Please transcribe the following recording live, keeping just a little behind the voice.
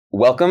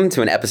Welcome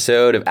to an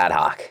episode of Ad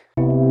Hoc.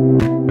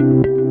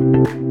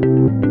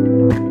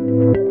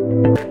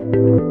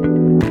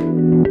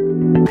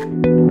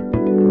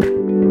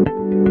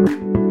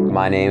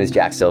 My name is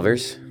Jack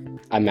Silvers.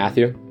 I'm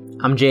Matthew.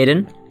 I'm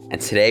Jaden. And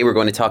today we're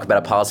going to talk about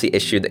a policy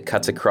issue that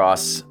cuts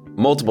across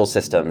multiple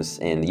systems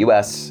in the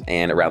US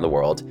and around the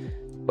world,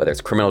 whether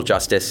it's criminal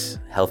justice,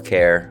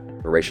 healthcare,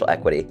 or racial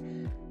equity.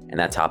 And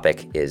that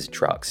topic is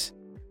drugs.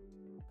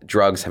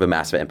 Drugs have a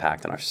massive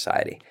impact on our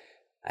society.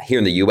 Here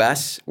in the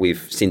US,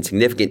 we've seen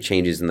significant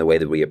changes in the way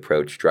that we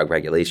approach drug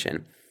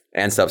regulation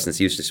and substance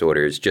use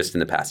disorders just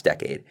in the past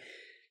decade.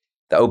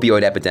 The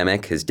opioid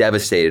epidemic has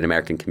devastated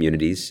American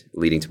communities,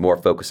 leading to more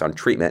focus on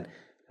treatment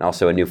and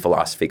also a new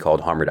philosophy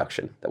called harm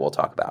reduction that we'll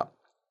talk about.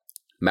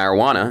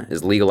 Marijuana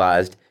is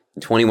legalized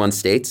in 21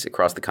 states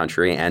across the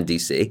country and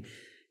DC,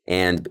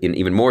 and in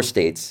even more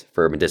states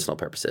for medicinal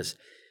purposes.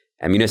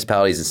 And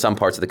municipalities in some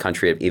parts of the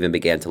country have even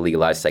began to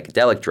legalize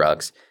psychedelic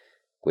drugs,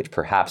 which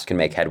perhaps can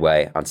make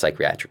headway on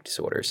psychiatric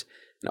disorders.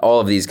 And all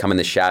of these come in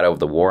the shadow of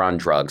the war on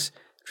drugs,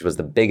 which was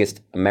the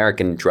biggest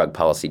American drug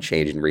policy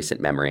change in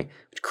recent memory,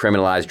 which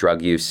criminalized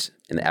drug use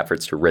in the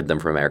efforts to rid them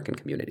from American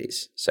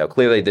communities. So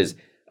clearly there's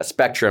a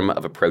spectrum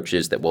of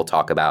approaches that we'll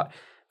talk about,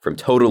 from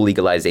total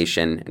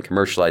legalization and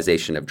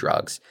commercialization of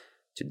drugs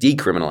to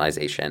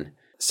decriminalization.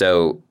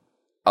 So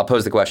I'll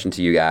pose the question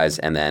to you guys,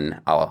 and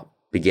then I'll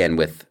begin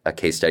with a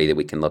case study that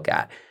we can look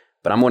at.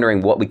 But I'm wondering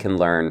what we can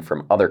learn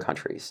from other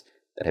countries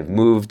that have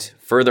moved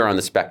further on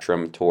the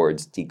spectrum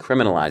towards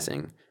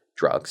decriminalizing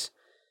drugs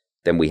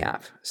than we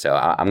have. So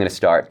I'm going to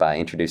start by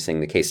introducing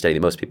the case study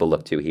that most people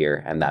look to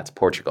here, and that's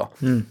Portugal.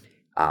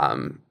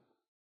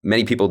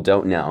 Many people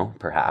don't know,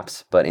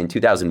 perhaps, but in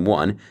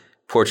 2001,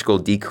 Portugal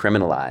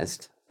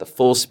decriminalized the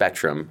full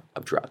spectrum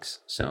of drugs.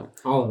 So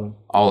all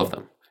of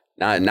them.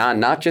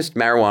 Not just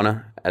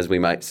marijuana, as we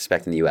might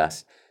suspect in the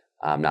US,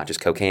 not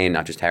just cocaine,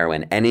 not just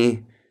heroin.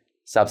 Any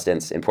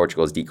substance in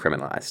Portugal is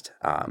decriminalized.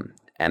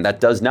 And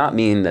that does not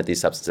mean that these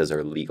substances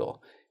are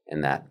legal,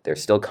 and that they're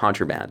still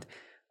contraband.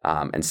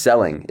 And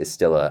selling is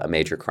still a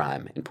major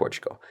crime in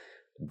Portugal.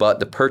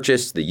 But the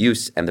purchase, the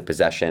use, and the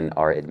possession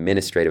are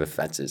administrative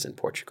offenses in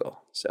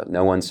Portugal. So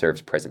no one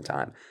serves prison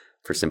time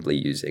for simply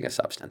using a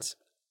substance.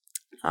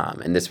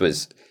 And this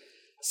was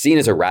seen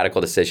as a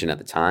radical decision at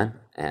the time,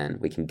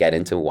 and we can get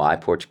into why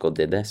Portugal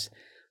did this.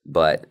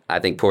 But I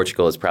think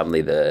Portugal is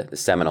probably the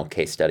seminal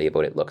case study of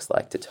what it looks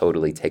like to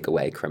totally take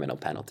away criminal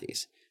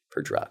penalties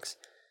for drugs.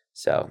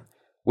 So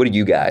what did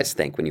you guys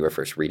think when you were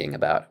first reading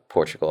about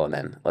Portugal? And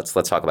then let's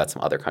talk about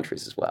some other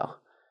countries as well.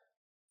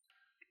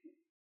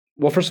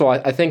 Well, first of all,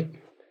 I think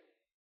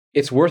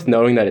it's worth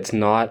noting that it's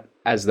not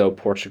as though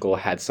Portugal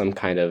had some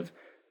kind of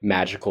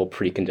magical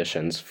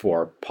preconditions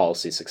for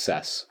policy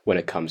success when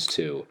it comes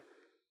to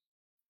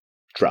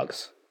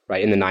drugs,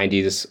 right? In the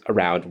 90s,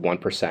 around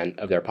 1%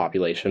 of their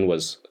population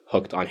was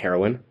hooked on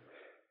heroin,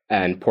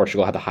 and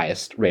Portugal had the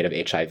highest rate of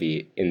HIV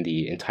in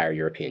the entire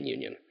European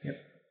Union. Yep.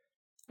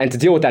 And to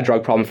deal with that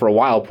drug problem for a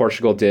while,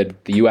 Portugal did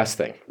the US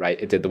thing,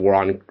 right? It did the war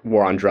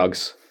on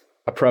drugs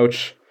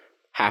approach.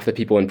 Half the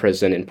people in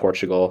prison in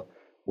Portugal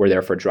were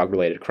there for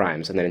drug-related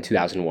crimes. And then in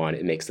 2001,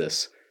 it makes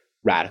this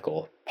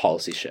radical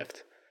policy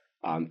shift.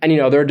 And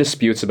there are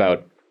disputes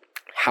about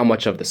how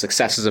much of the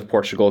successes of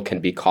Portugal can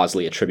be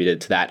causally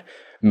attributed to that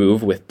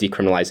move with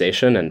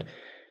decriminalization. And,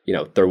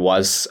 there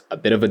was a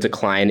bit of a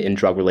decline in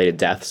drug-related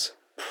deaths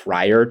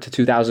prior to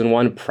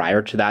 2001,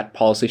 prior to that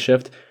policy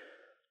shift.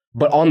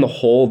 But on the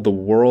whole, the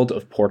world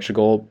of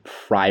Portugal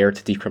prior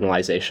to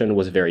decriminalization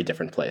was a very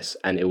different place.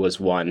 And it was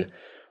one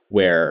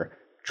where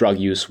drug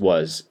use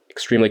was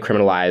extremely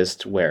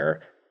criminalized,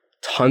 where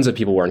tons of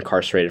people were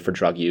incarcerated for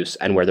drug use,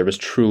 and where there was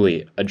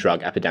truly a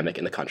drug epidemic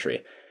in the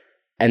country.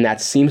 And that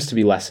seems to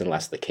be less and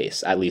less the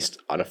case, at least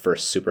on a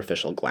first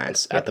superficial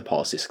glance at the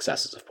policy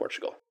successes of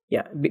Portugal.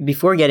 Yeah,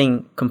 before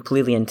getting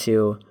completely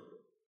into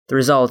the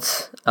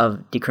results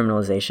of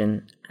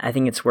decriminalization, I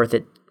think it's worth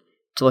it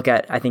to look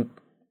at,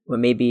 what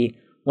may be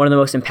one of the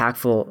most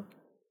impactful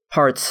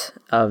parts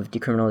of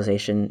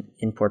decriminalization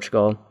in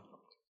Portugal,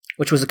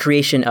 which was the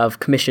creation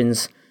of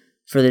commissions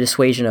for the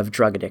dissuasion of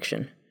drug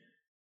addiction.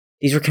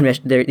 These were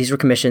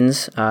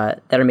commissions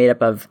that are made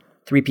up of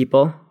 3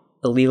 people: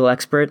 a legal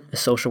expert, a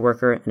social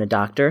worker, and a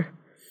doctor.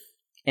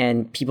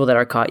 And people that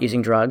are caught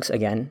using drugs,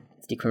 again,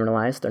 it's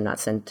decriminalized. They're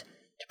not sent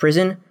to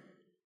prison,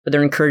 but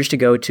they're encouraged to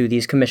go to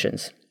these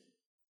commissions.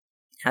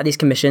 At these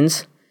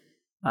commissions,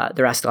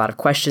 they're asked a lot of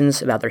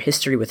questions about their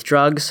history with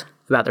drugs,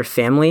 about their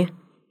family.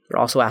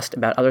 They're also asked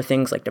about other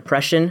things like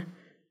depression,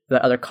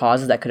 about other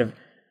causes that could have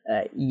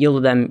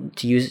yielded them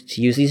to use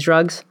these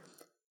drugs.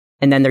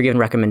 And then they're given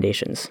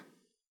recommendations.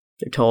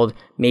 They're told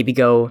maybe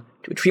go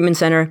to a treatment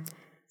center,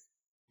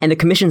 and the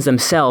commissions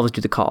themselves do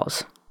the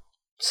calls.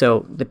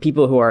 So the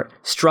people who are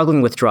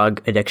struggling with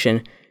drug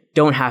addiction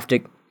don't have to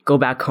go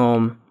back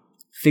home,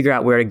 figure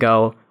out where to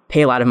go,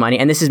 pay a lot of money.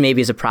 And this is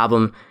maybe a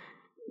problem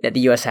that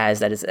the US has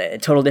that is a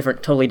totally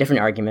different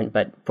argument,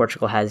 but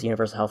Portugal has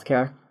universal health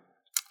care.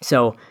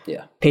 So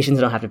patients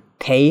don't have to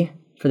pay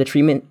for the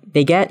treatment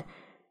they get.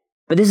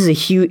 But this is a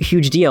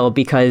huge deal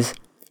because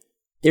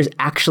there's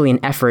actually an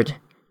effort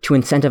to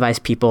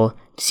incentivize people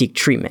to seek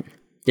treatment.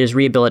 There's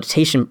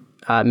rehabilitation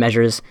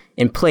measures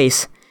in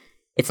place.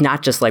 It's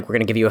not just like, we're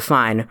going to give you a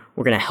fine,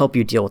 we're going to help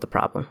you deal with the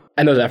problem.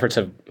 And those efforts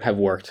have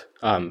worked.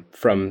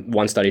 From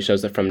one study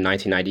shows that from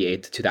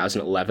 1998 to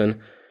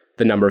 2011,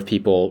 the number of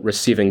people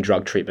receiving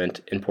drug treatment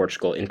in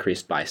Portugal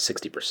increased by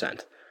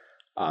 60%.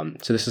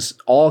 So this is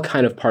all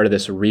kind of part of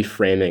this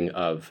reframing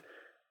of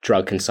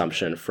drug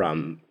consumption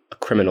from a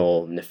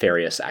criminal,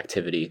 nefarious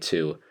activity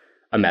to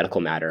a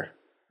medical matter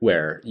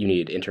where you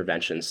need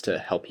interventions to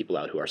help people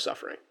out who are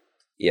suffering.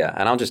 Yeah,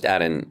 and I'll just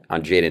add in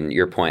on Jaden,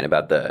 your point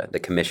about the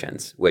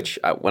commissions, which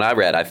when I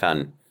read, I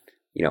found,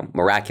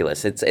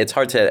 miraculous. It's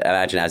hard to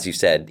imagine, as you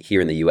said,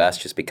 here in the U.S.,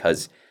 just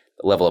because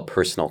the level of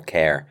personal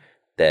care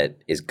that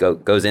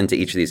goes into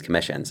each of these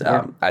commissions.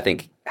 Yeah. I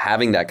think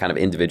having that kind of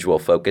individual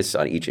focus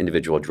on each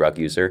individual drug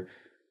user,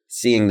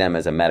 seeing them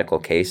as a medical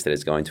case that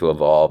is going to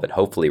evolve and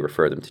hopefully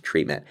refer them to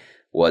treatment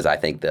was, I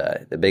think,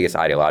 the biggest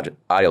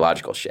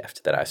ideological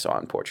shift that I saw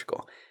in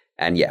Portugal.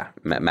 And yeah,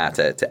 Matt,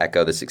 to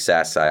echo the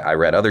success, I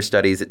read other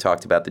studies that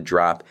talked about the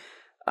drop.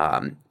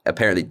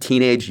 Apparently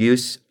teenage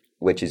use,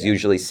 which is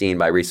usually seen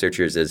by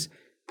researchers as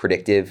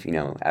predictive,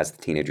 as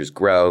the teenagers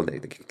grow, they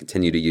can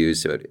continue to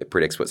use, so it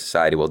predicts what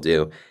society will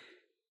do,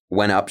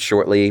 went up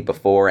shortly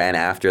before and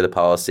after the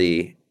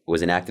policy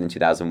was enacted in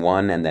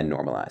 2001 and then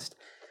normalized.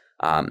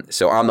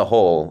 So on the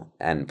whole,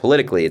 and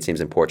politically, it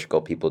seems in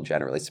Portugal, people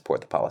generally support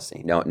the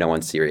policy. No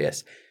one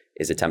serious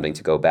is attempting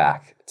to go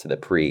back to the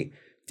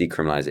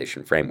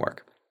pre-decriminalization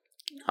framework.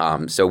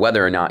 So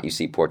whether or not you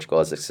see Portugal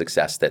as a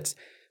success that's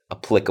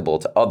applicable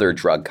to other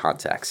drug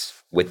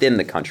contexts within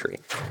the country,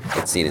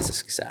 it's seen as a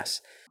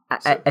success.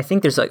 I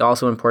think there's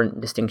also an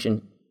important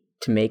distinction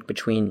to make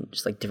between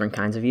just different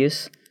kinds of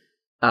use.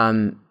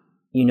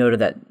 You noted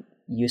that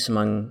use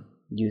among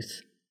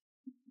youth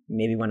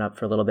maybe went up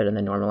for a little bit and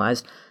then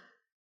normalized.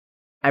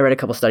 I read a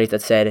couple studies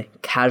that said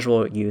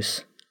casual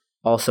use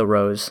also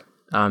rose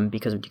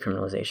because of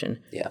decriminalization.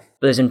 Yeah.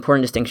 But there's an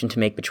important distinction to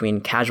make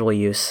between casual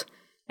use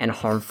and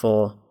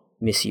harmful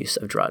misuse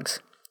of drugs.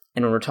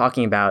 And when we're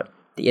talking about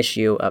the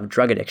issue of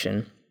drug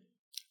addiction,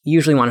 you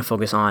usually want to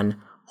focus on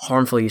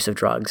harmful use of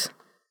drugs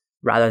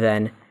rather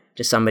than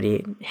just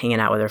somebody hanging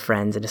out with their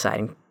friends and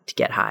deciding to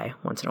get high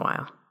once in a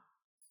while.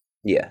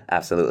 Yeah,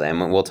 absolutely.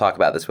 And we'll talk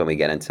about this when we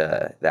get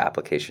into the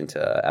application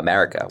to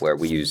America, where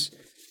we use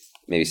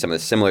maybe some of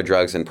the similar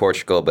drugs in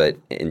Portugal, but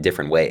in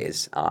different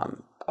ways.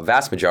 A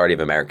vast majority of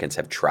Americans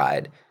have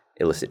tried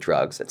illicit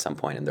drugs at some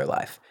point in their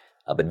life,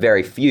 but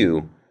very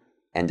few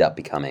end up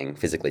becoming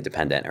physically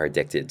dependent or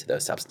addicted to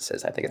those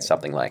substances. I think it's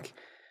something like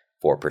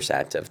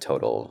 4% of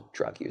total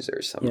drug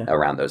users,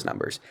 around those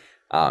numbers.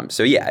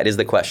 So yeah, it is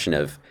the question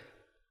of,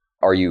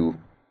 are you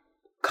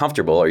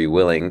comfortable, are you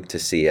willing to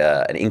see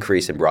an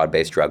increase in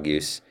broad-based drug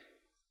use,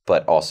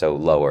 but also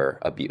lower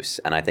abuse?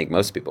 And I think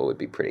most people would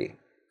be pretty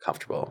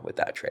comfortable with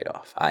that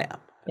trade-off. I am,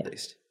 at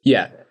least.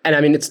 Yeah. And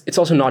I mean, it's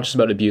also not just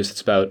about abuse.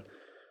 It's about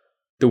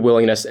the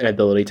willingness and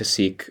ability to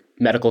seek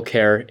medical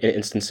care in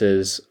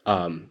instances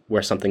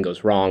where something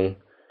goes wrong,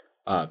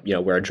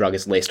 where a drug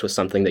is laced with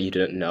something that you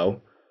didn't know.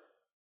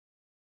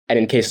 And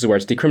in cases where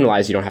it's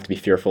decriminalized, you don't have to be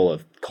fearful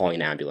of calling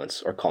an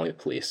ambulance or calling the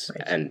police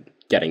and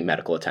getting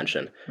medical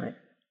attention. Right.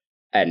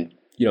 And,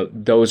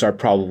 those are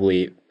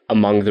probably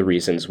among the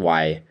reasons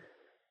why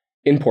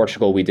in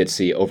Portugal we did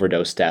see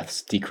overdose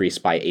deaths decrease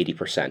by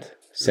 80%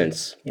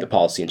 since the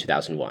policy in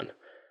 2001.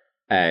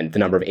 And the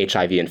number of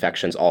HIV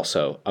infections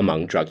also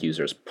among drug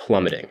users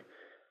plummeting.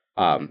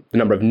 The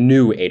number of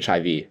new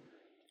HIV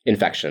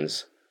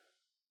infections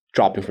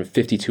dropping from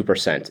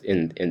 52%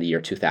 in the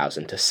year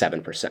 2000 to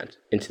 7%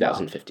 in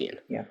 2015. Wow.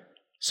 Yeah.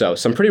 So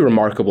some pretty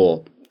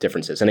remarkable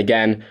differences. And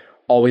again,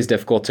 always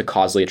difficult to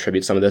causally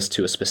attribute some of this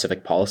to a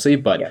specific policy,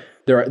 but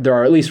there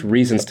are at least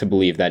reasons to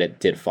believe that it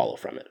did follow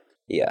from it.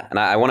 Yeah, and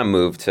I want to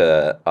move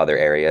to other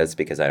areas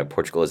because I know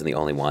Portugal isn't the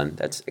only one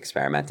that's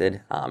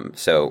experimented.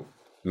 So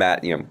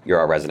Matt, you're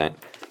our resident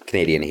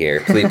Canadian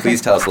here.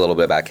 Please tell us a little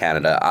bit about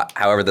Canada.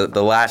 However,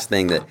 the last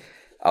thing that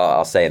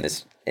I'll say in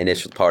this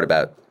initial part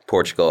about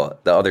Portugal,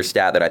 the other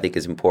stat that I think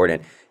is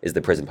important is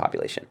the prison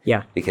population.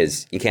 Yeah.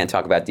 Because you can't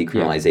talk about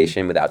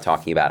decriminalization without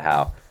talking about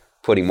how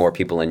putting more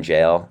people in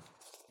jail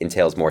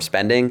entails more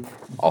spending,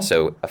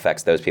 also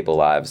affects those people's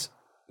lives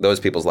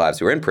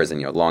who are in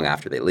prison, long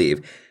after they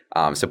leave.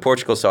 So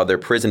Portugal saw their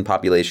prison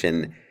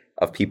population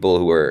of people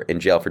who were in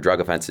jail for drug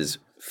offenses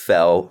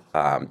fell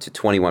to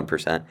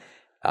 21%,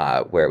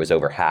 where it was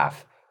over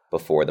half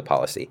before the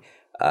policy.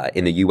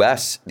 In the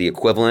U.S., the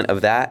equivalent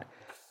of that,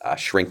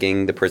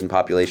 shrinking the prison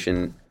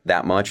population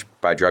that much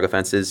by drug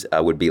offenses,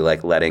 would be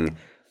like letting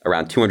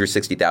around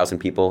 260,000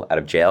 people out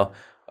of jail,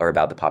 or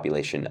about the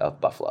population of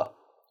Buffalo.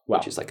 Wow.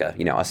 Which is like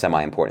a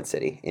semi-important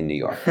city in New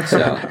York.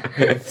 So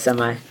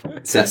Semi.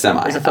 There's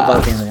a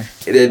football team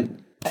there.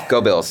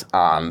 Go Bills.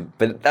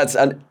 But that's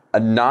a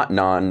not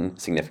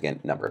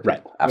non-significant number of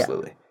people. Right.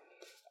 Absolutely.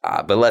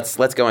 Yeah. But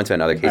let's go into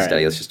another case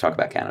study. Let's just talk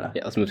about Canada.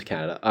 Yeah, let's move to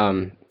Canada.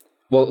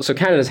 So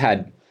Canada's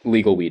had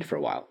legal weed for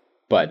a while,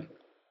 but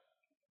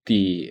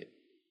the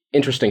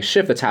interesting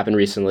shift that's happened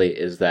recently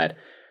is that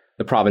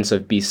the province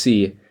of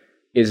BC,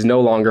 is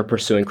no longer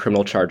pursuing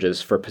criminal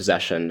charges for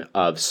possession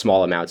of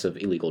small amounts of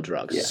illegal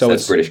drugs. Yeah, so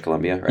it's British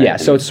Columbia, right? Yeah,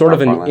 so it's sort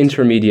of an parlance.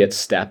 intermediate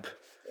step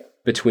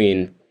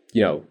between,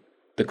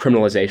 the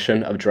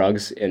criminalization of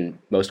drugs in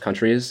most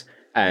countries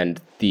and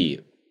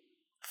the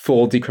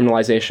full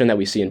decriminalization that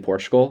we see in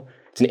Portugal.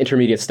 It's an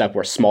intermediate step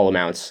where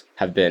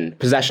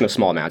possession of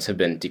small amounts have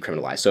been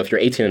decriminalized. So if you're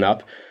 18 and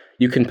up,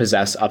 you can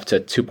possess up to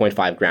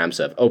 2.5 grams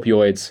of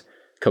opioids,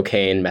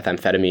 cocaine,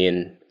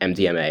 methamphetamine,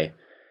 MDMA.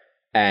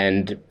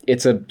 And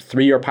it's a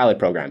 3-year pilot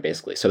program,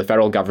 basically. So the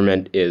federal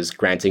government is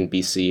granting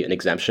BC an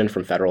exemption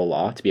from federal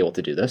law to be able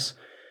to do this.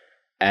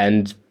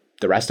 And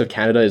the rest of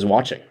Canada is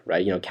watching,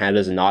 right? Canada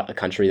is not a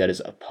country that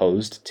is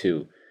opposed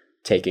to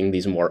taking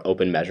these more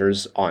open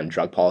measures on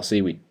drug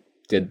policy. We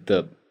did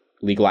the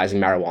legalizing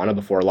marijuana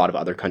before a lot of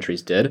other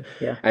countries did.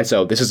 Yeah. And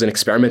so this is an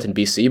experiment in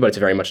BC, but it's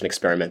very much an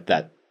experiment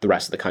that the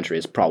rest of the country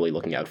is probably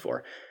looking out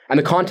for. And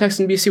the context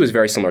in BC was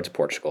very similar to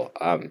Portugal.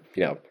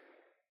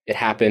 It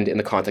happened in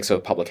the context of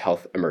a public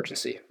health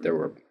emergency. There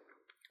were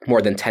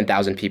more than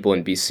 10,000 people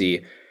in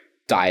BC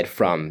died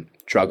from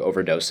drug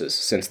overdoses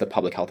since the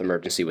public health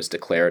emergency was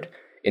declared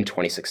in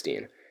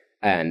 2016.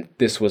 And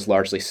this was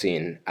largely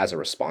seen as a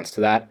response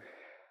to that.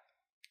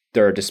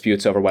 There are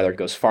disputes over whether it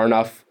goes far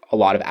enough. A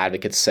lot of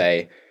advocates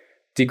say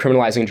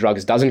decriminalizing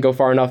drugs doesn't go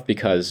far enough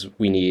because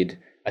we need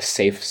a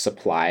safe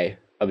supply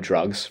of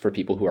drugs for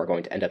people who are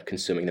going to end up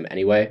consuming them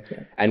anyway.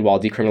 Yeah. And while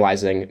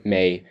decriminalizing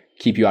may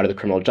keep you out of the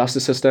criminal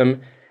justice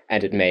system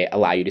and it may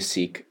allow you to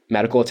seek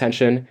medical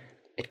attention,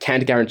 it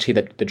can't guarantee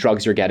that the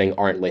drugs you're getting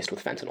aren't laced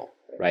with fentanyl,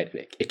 right?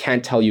 It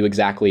can't tell you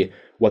exactly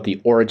what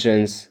the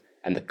origins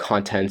and the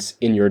contents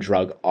in your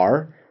drug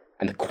are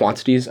and the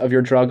quantities of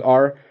your drug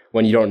are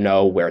when you don't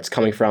know where it's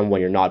coming from,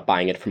 when you're not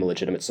buying it from a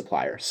legitimate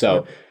supplier.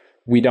 So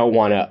we don't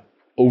want to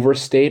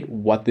overstate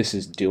what this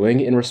is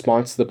doing in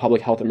response to the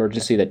public health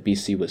emergency that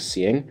BC was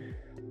seeing,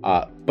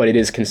 but it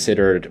is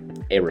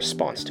considered a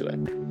response to it.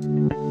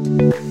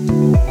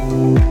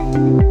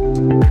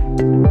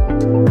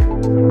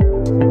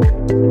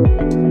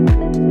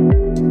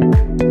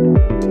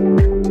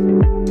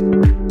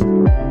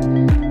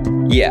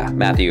 Yeah,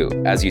 Matthew,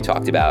 as you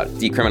talked about,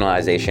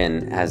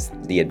 decriminalization has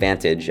the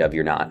advantage of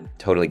you're not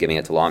totally giving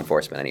it to law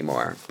enforcement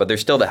anymore, but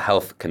there's still the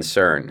health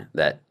concern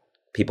that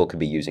people could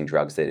be using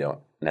drugs they don't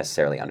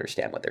necessarily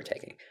understand what they're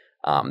taking.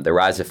 The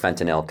rise of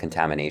fentanyl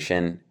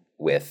contamination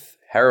with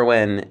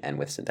heroin and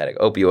with synthetic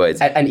opioids.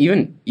 And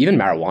even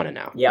marijuana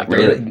now. Yeah. Like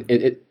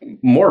really?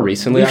 More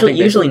recently,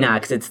 usually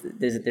not, because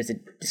there's a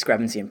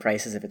discrepancy in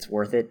prices if it's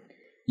worth it.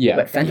 Yeah.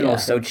 But fentanyl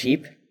is so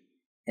cheap,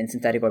 and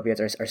synthetic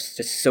opioids are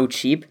just so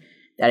cheap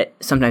that it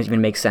sometimes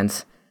even makes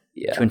sense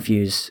to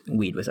infuse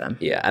weed with them.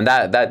 Yeah, and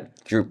that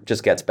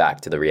just gets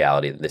back to the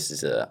reality that this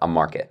is a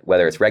market.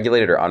 Whether it's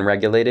regulated or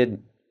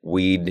unregulated,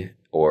 weed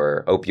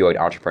or opioid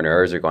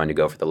entrepreneurs are going to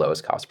go for the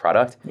lowest cost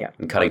product. Yeah.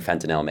 And cutting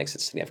fentanyl makes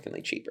it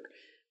significantly cheaper.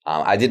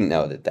 I didn't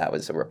know that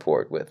was a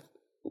report with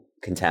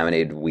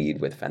contaminated weed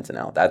with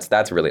fentanyl.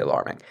 That's really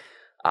alarming.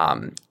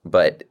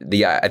 But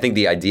I think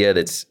the idea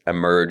that's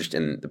emerged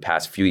in the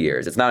past few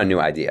years, it's not a new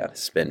idea.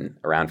 It's been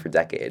around for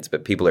decades,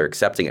 but people are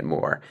accepting it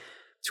more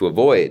to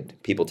avoid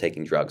people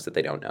taking drugs that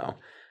they don't know,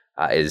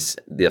 is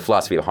the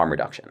philosophy of harm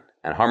reduction.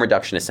 And harm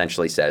reduction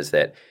essentially says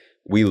that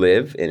we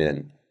live in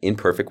an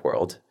imperfect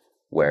world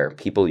where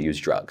people use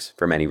drugs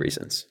for many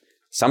reasons,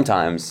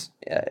 sometimes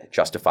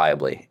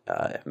justifiably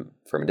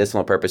for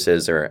medicinal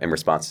purposes or in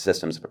response to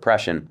systems of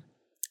oppression.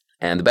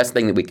 And the best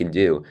thing that we can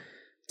do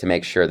to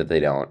make sure that they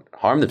don't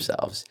harm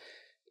themselves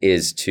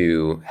is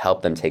to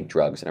help them take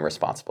drugs in a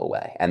responsible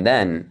way and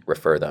then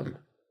refer them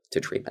to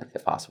treatment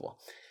if possible.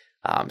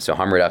 So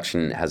harm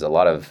reduction has a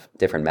lot of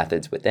different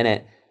methods within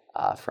it,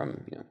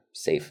 from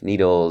safe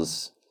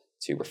needles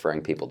to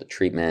referring people to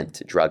treatment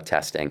to drug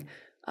testing.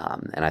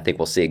 And I think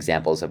we'll see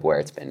examples of where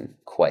it's been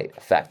quite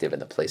effective in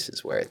the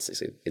places where it's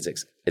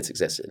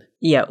existed.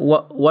 Yeah,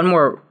 one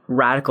more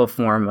radical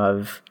form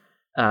of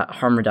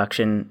harm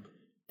reduction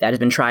that has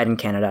been tried in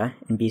Canada,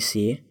 in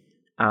BC,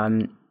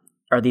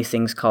 are these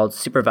things called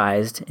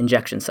supervised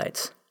injection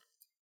sites,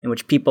 in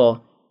which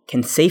people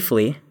can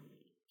safely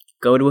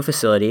go to a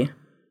facility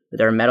where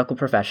there are medical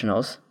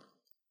professionals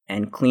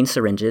and clean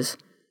syringes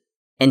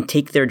and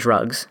take their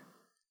drugs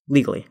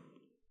legally,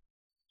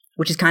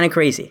 which is kind of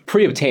crazy.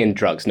 Pre-obtained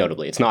drugs,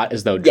 notably. It's not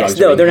as though drugs. Yes,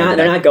 no, they're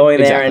not going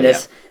there exactly, and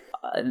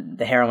just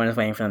the heroin is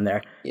waiting for them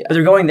there. Yeah. But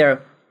they're going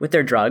there with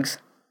their drugs,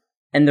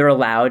 and they're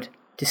allowed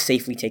to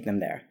safely take them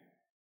there.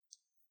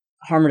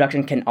 Harm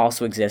reduction can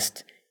also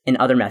exist in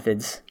other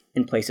methods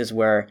in places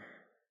where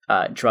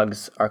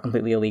drugs are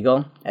completely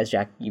illegal. As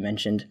Jack, you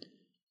mentioned,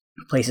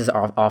 places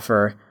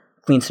offer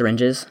clean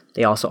syringes.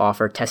 They also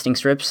offer testing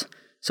strips,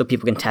 so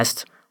people can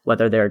test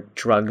whether their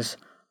drugs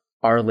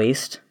are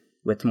laced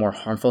with more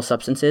harmful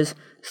substances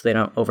so they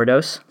don't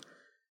overdose.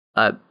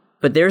 But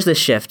there's this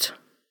shift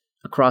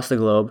across the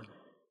globe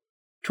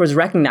towards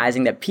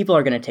recognizing that people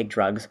are going to take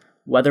drugs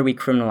whether we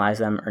criminalize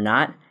them or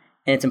not,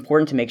 and it's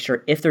important to make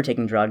sure if they're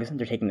taking drugs,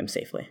 they're taking them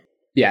safely.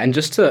 Yeah, and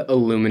just to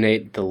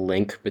illuminate the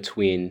link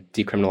between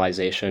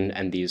decriminalization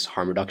and these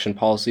harm reduction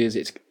policies,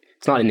 it's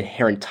not an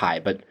inherent tie,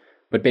 but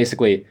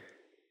basically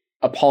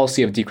a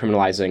policy of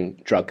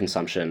decriminalizing drug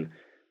consumption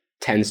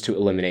tends to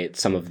eliminate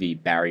some of the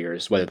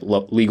barriers, whether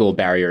legal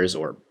barriers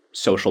or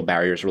social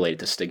barriers related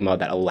to stigma,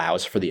 that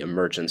allows for the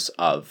emergence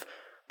of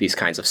these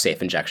kinds of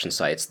safe injection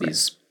sites,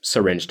 these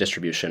syringe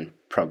distribution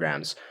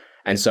programs.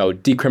 And so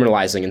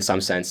decriminalizing in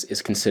some sense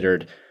is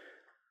considered,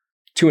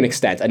 to an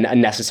extent, a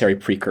necessary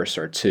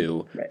precursor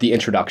to the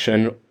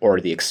introduction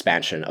or the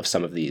expansion of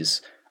some of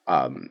these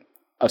harm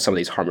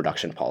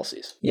reduction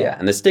policies. Yeah,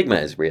 and the stigma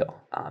is real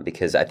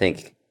because I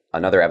think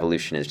another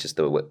evolution is just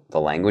the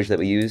language that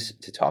we use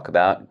to talk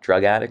about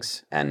drug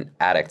addicts. And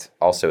addict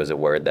also is a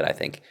word that I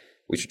think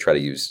we should try to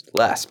use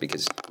less,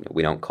 because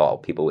we don't call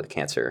people with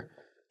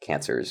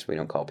cancers. We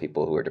don't call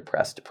people who are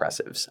depressed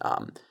depressives.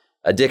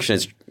 Addiction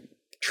is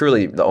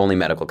truly the only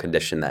medical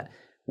condition that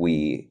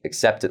we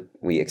accept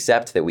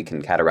that we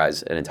can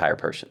categorize an entire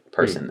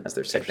person as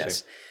their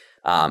sickness.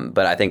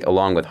 But I think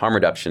along with harm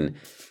reduction,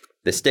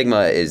 the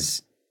stigma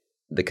is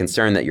the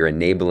concern that you're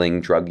enabling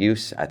drug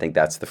use. I think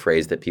that's the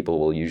phrase that people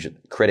will usually,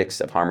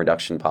 critics of harm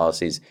reduction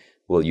policies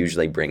will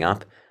usually bring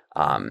up.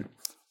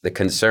 The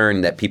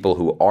concern that people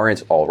who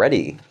aren't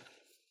already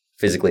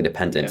physically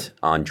dependent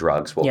on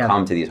drugs will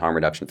come to these harm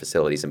reduction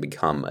facilities and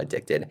become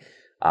addicted,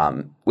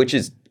 which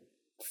is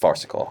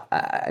farcical.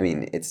 I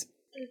mean, it's...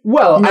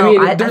 Well, no,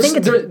 I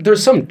mean,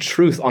 there's some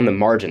truth on the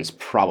margins,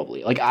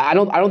 probably. Like, I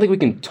don't think we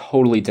can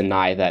totally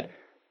deny that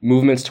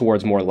movements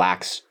towards more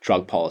lax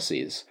drug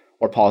policies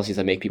or policies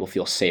that make people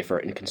feel safer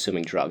in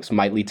consuming drugs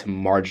might lead to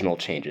marginal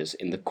changes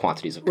in the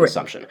quantities of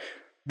consumption.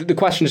 The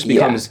question just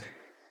becomes,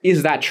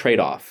 is that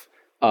trade-off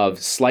of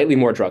slightly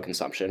more drug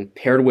consumption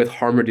paired with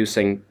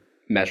harm-reducing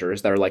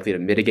measures that are likely to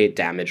mitigate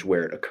damage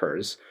where it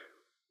occurs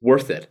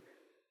worth it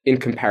in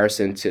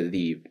comparison to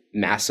the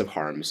massive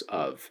harms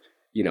of,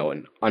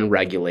 an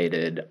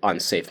unregulated,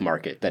 unsafe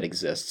market that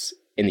exists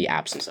in the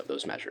absence of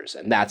those measures?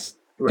 And that's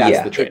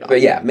the trade-off.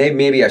 But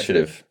maybe I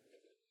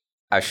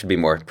should be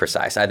more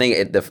precise. I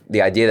think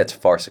the idea that's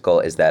farcical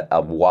is that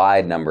a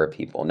wide number of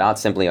people, not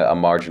simply a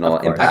marginal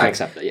impact,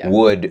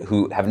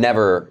 who have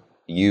never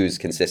used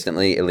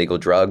consistently illegal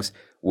drugs,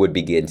 would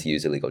begin to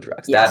use illegal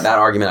drugs. Yes. That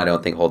argument I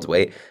don't think holds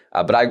weight.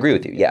 But I agree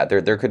with you. Yeah,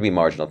 there could be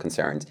marginal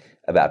concerns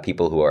about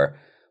people who are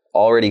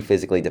already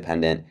physically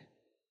dependent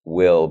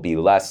will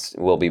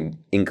be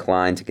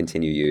inclined to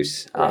continue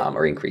use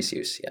or increase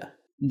use. Yeah.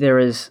 There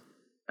is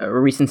a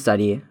recent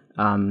study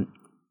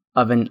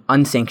of an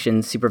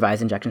unsanctioned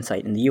supervised injection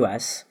site in the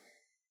U.S.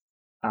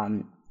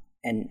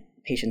 And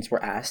patients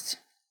were asked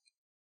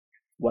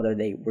whether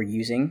they were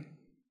using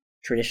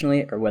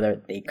traditionally or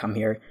whether they come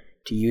here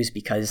to use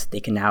because they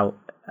can now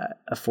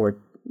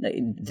afford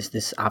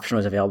this option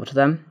was available to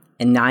them.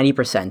 And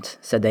 90%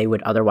 said they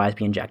would otherwise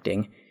be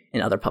injecting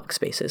in other public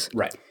spaces.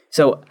 Right.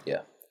 So,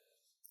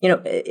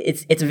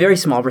 it's a very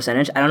small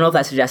percentage. I don't know if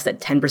that suggests that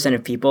 10%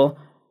 of people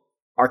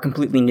are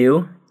completely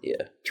new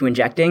to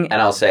injecting.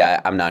 And I'll say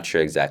I'm not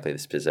sure exactly the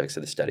specifics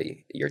of the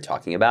study you're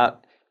talking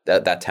about.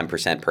 That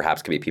 10%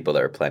 perhaps could be people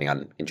that are planning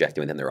on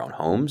injecting within their own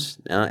homes,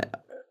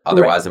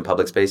 otherwise in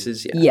public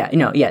spaces.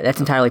 That's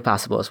entirely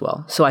possible as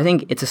well. So I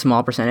think it's a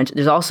small percentage.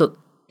 There's also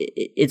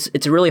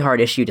it's a really hard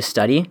issue to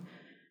study,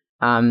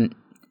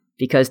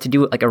 because to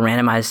do like a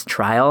randomized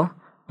trial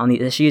on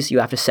these issues, you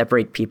have to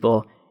separate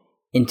people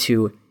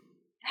into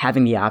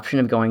having the option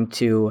of going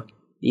to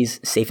these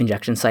safe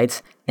injection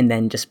sites and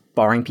then just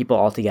barring people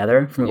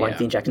altogether from going to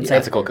the injection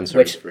sites. Ethical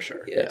concerns, for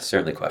sure. Yeah,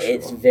 certainly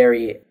questionable. It's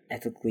very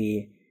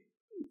ethically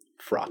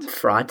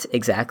fraught,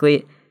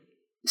 exactly.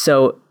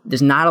 So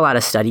there's not a lot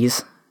of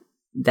studies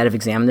that have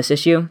examined this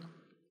issue,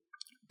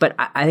 but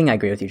I think I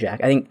agree with you,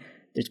 Jack. I think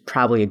there's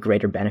probably a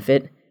greater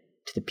benefit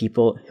to the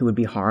people who would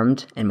be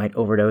harmed and might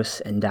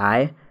overdose and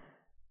die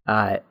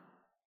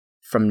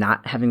from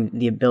not having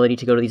the ability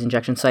to go to these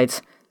injection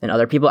sites than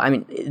other people. I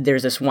mean,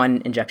 there's this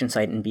one injection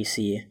site in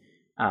BC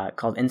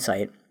called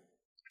Insight,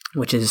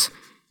 which has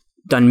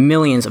done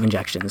millions of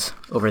injections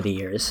over the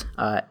years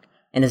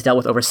and has dealt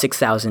with over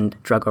 6,000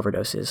 drug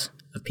overdoses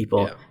of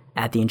people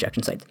at the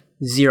injection site.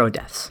 0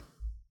 deaths.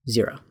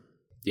 0.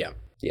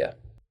 Yeah.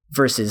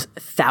 Versus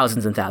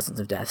thousands and thousands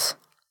of deaths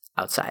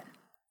outside.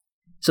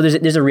 So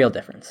there's a real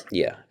difference.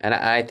 Yeah, and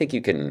I think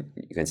you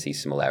can see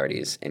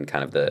similarities in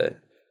kind of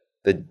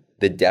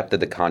the depth of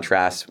the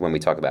contrast when we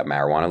talk about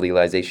marijuana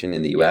legalization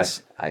in the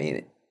U.S. I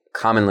mean,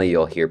 commonly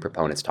you'll hear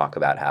proponents talk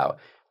about how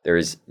there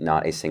is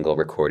not a single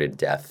recorded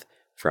death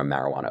from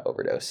marijuana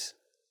overdose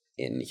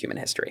in human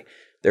history.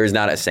 There is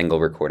not a single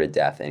recorded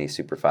death in a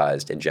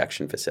supervised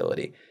injection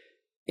facility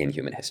in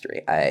human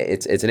history.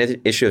 It's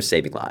an issue of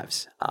saving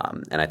lives,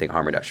 and I think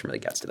harm reduction really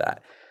gets to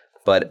that.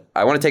 But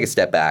I want to take a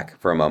step back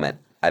for a moment.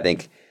 I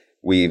think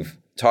we've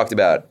talked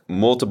about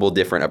multiple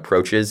different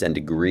approaches and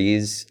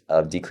degrees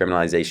of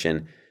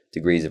decriminalization,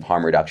 degrees of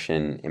harm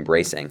reduction,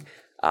 embracing.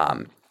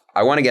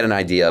 I want to get an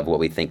idea of what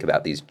we think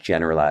about these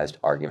generalized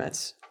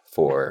arguments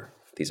for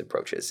these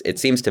approaches. It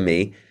seems to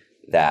me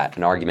that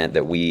an argument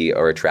that we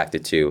are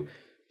attracted to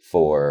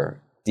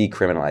for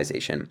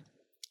decriminalization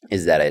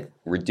is that it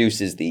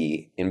reduces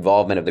the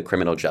involvement of the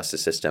criminal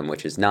justice system,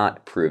 which is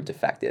not proved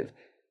effective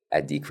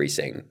at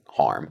decreasing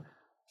harm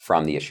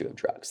from the issue of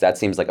drugs. That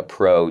seems like a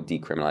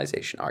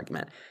pro-decriminalization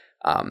argument.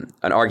 An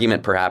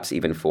argument perhaps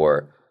even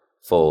for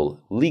full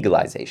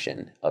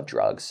legalization of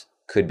drugs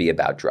could be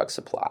about drug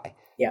supply,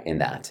 in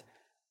that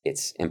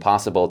it's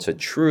impossible to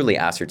truly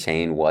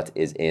ascertain what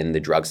is in the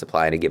drug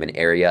supply in a given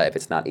area if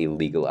it's not a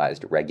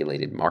legalized,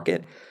 regulated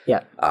market.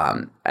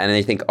 And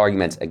I think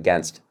arguments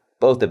against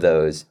both of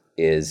those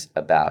is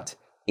about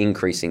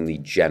increasing the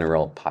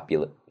general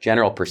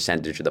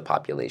percentage of the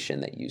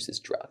population that uses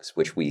drugs,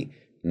 which we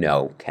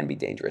know can be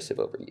dangerous if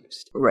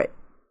overused. Right.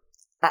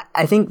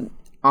 I think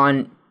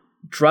on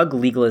drug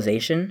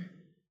legalization,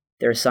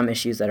 there are some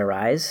issues that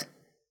arise.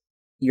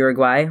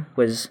 Uruguay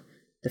was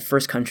the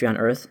first country on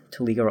earth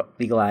to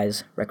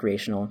legalize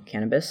recreational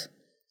cannabis.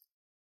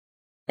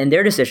 And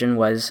their decision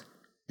was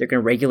they're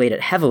going to regulate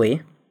it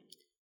heavily,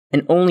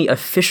 and only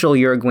official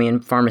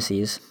Uruguayan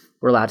pharmacies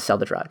were allowed to sell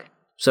the drug.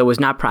 So it was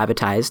not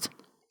privatized.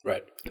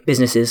 Right.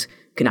 Businesses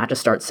could not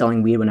just start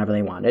selling weed whenever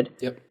they wanted.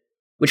 Yep.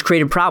 Which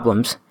created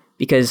problems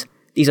because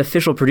these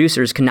official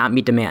producers could not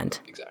meet demand.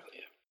 Exactly.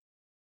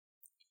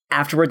 Yeah.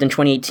 Afterwards, in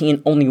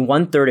 2018, only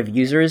 1/3 of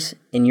users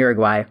in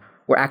Uruguay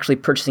were actually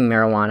purchasing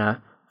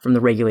marijuana from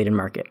the regulated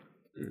market.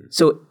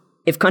 So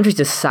if countries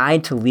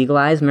decide to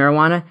legalize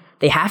marijuana,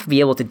 they have to be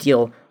able to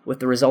deal with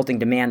the resulting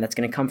demand that's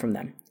going to come from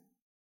them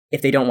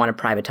if they don't want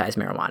to privatize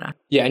marijuana.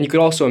 Yeah, and you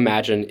could also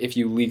imagine if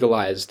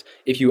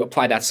you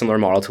applied that similar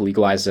model to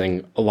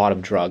legalizing a lot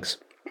of drugs,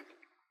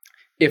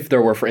 if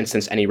there were, for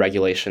instance, any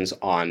regulations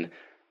on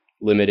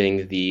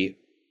limiting the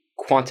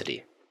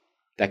quantity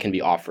that can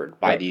be offered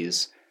by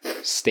these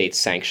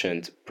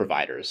state-sanctioned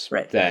providers,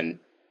 then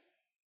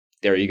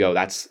there you go.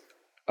 That's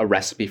a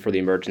recipe for the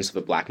emergence of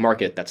a black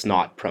market that's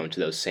not prone to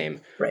those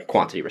same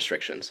quantity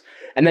restrictions.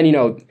 And then,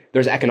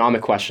 there's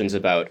economic questions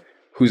about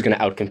who's going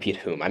to outcompete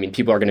whom. I mean,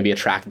 people are going to be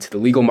attracted to the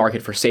legal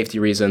market for safety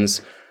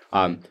reasons.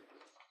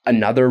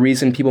 Another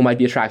reason people might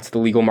be attracted to the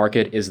legal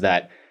market is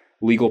that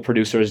legal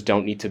producers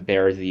don't need to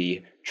bear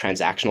the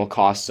transactional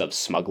costs of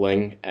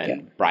smuggling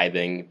and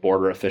bribing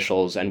border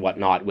officials and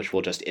whatnot, which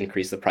will just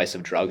increase the price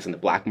of drugs in the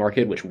black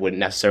market, which wouldn't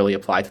necessarily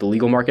apply to the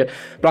legal market.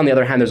 But on the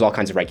other hand, there's all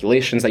kinds of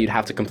regulations that you'd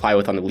have to comply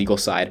with on the legal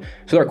side.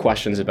 So there are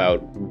questions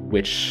about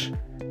which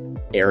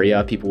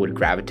area people would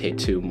gravitate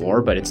to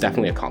more, but it's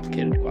definitely a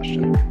complicated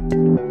question.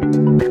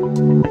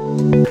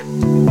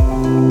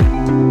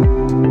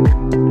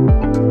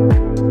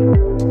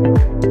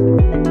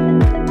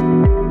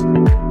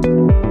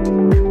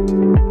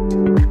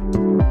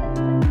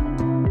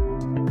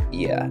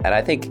 And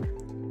I think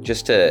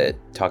just to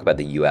talk about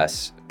the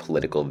U.S.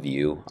 political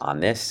view on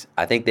this,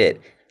 I think that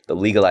the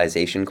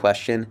legalization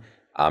question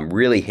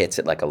really hits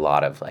at like a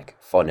lot of like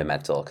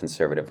fundamental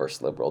conservative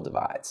versus liberal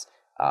divides.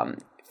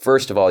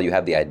 First of all, you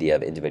have the idea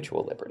of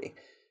individual liberty.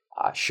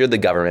 Should the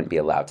government be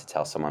allowed to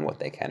tell someone what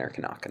they can or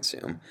cannot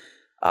consume?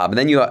 But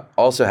then you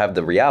also have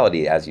the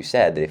reality, as you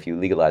said, that if you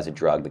legalize a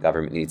drug, the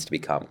government needs to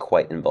become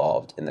quite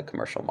involved in the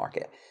commercial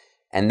market.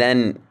 And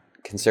then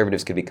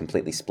conservatives could be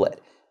completely split.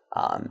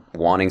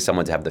 Wanting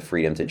someone to have the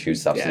freedom to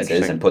choose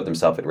substances and put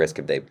themselves at risk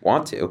if they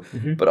want to,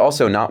 but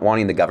also not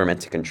wanting the government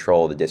to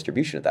control the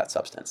distribution of that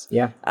substance.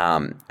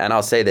 And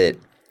I'll say that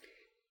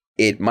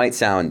it might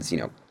sound,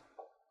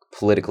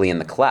 politically in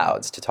the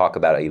clouds to talk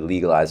about a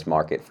legalized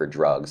market for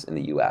drugs in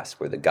the U.S.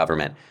 where the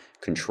government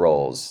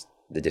controls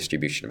the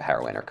distribution of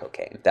heroin or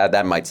cocaine.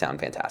 That might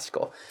sound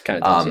fantastical.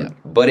 Kind of does,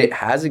 But it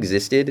has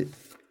existed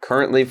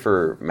currently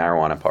for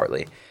marijuana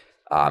partly,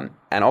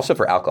 and also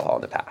for alcohol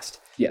in the past.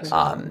 Yes.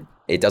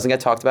 It doesn't get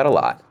talked about a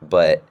lot,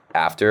 but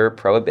after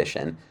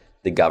Prohibition,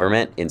 the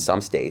government in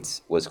some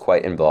states was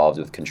quite involved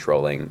with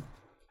controlling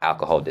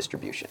alcohol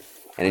distribution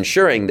and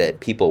ensuring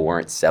that people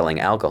weren't selling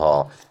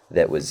alcohol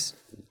that was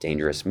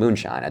dangerous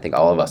moonshine. I think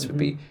all of us would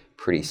be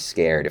pretty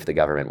scared if the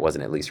government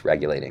wasn't at least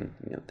regulating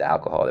the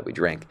alcohol that we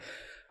drink.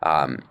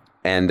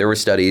 And there were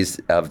studies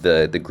of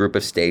the group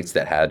of states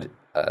that had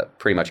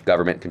pretty much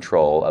government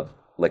control of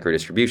liquor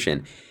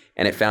distribution,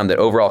 and it found that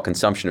overall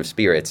consumption of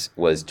spirits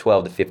was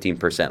 12 to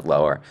 15%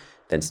 lower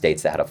than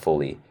states that had a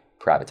fully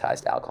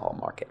privatized alcohol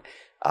market.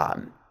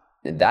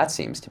 That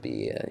seems to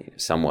be a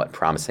somewhat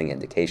promising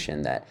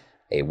indication that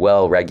a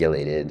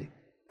well-regulated,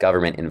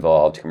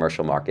 government-involved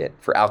commercial market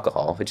for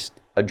alcohol, which is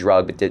a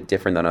drug but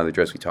different than other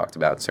drugs we talked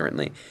about,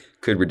 certainly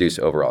could reduce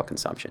overall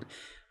consumption.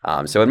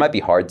 So it might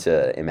be hard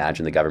to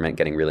imagine the government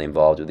getting really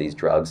involved with these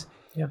drugs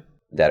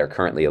that are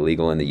currently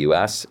illegal in the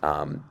U.S.,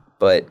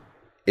 but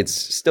it's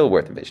still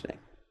worth envisioning,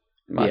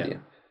 in my view.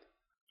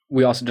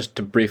 We also, just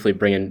to briefly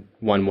bring in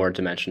one more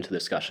dimension to the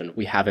discussion,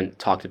 we haven't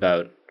talked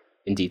about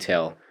in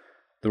detail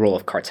the role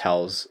of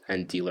cartels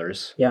and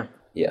dealers. Yeah.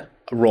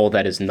 A role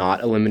that is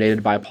not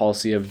eliminated by a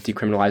policy of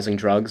decriminalizing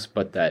drugs,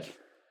 but that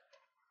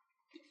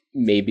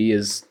maybe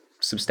is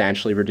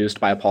substantially reduced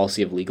by a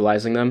policy of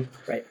legalizing them.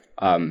 Right.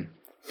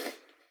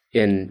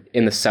 In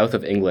the south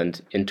of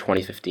England in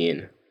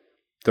 2015,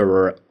 there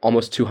were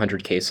almost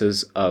 200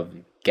 cases of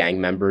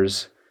gang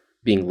members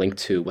being linked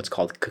to what's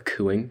called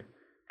cuckooing,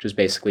 which is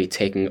basically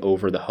taking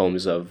over the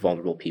homes of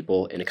vulnerable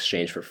people in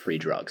exchange for free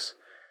drugs.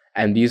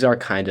 And these are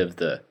kind of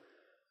the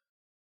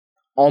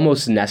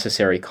almost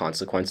necessary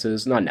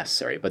consequences, not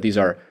necessary, but these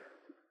are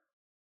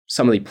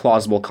some of the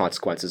plausible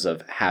consequences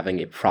of having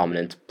a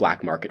prominent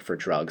black market for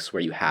drugs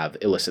where you have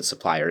illicit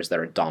suppliers that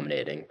are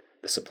dominating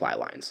the supply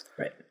lines.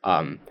 Right.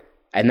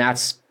 And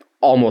that's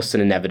almost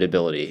an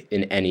inevitability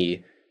in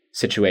any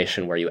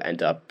situation where you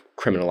end up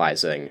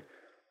criminalizing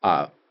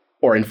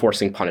or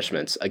enforcing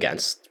punishments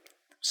against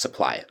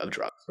supply of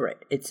drugs. Right.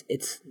 It's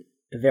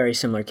a very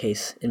similar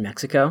case in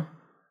Mexico,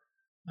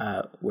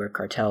 where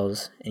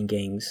cartels and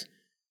gangs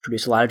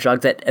produce a lot of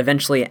drugs that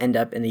eventually end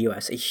up in the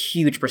U.S. A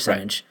huge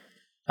percentage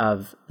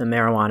of the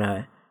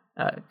marijuana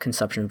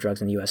consumption of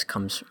drugs in the U.S.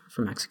 comes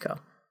from Mexico.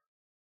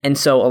 And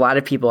so a lot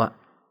of people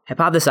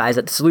hypothesize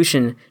that the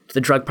solution to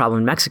the drug problem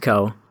in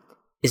Mexico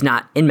is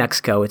not in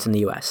Mexico, it's in the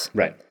U.S.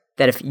 Right.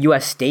 That if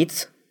U.S.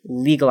 states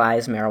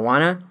legalize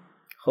marijuana,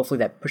 hopefully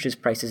that pushes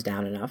prices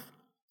down enough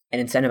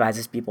and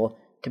incentivizes people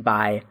to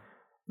buy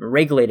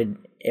regulated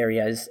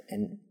areas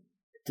and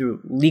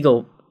through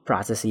legal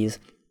processes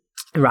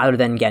rather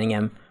than getting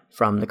them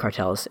from the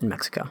cartels in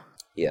Mexico.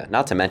 Yeah,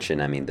 not to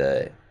mention, I mean,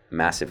 the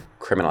massive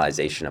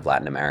criminalization of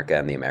Latin America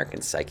and the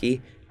American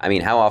psyche. I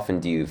mean, how often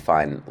do you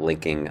find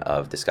linking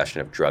of discussion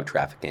of drug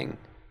trafficking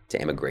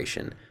to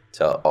immigration?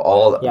 To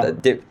all,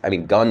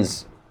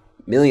 guns,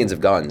 millions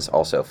of guns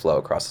also flow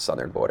across the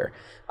southern border,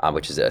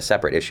 which is a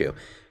separate issue.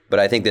 But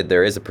I think that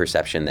there is a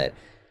perception that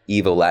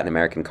evil Latin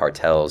American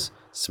cartels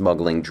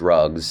smuggling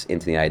drugs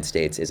into the United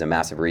States is a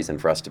massive reason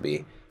for us to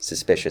be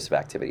suspicious of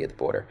activity at the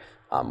border.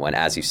 When,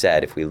 as you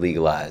said, if we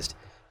legalized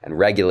and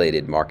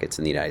regulated markets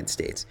in the United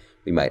States,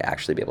 we might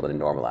actually be able to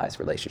normalize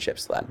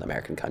relationships with Latin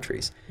American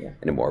countries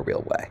in a more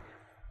real way.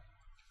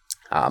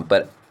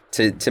 But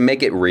to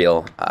make it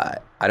real,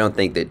 I don't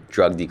think that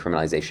drug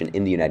decriminalization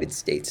in the United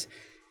States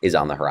is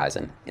on the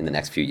horizon in the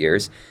next few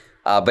years.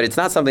 But it's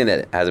not something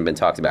that hasn't been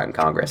talked about in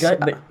Congress.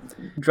 But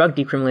drug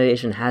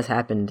decriminalization has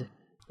happened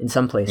in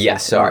some places.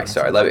 Yes, sorry.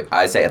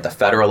 I say at the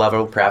federal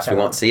level, perhaps we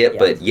won't see it,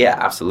 but yeah,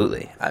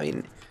 absolutely. I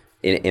mean,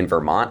 in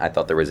Vermont, I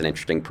thought there was an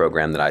interesting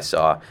program that I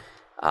saw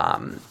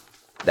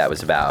that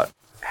was about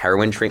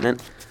heroin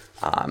treatment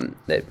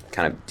that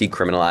kind of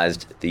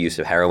decriminalized the use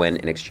of heroin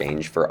in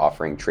exchange for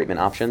offering treatment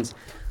options.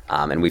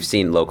 And we've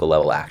seen local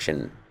level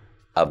action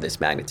of this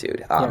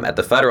magnitude. At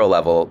the federal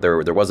level,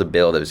 there was a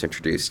bill that was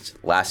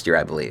introduced last year,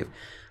 I believe.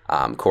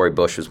 Cori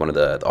Bush was one of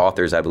the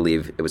authors, I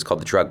believe. It was called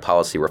the Drug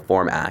Policy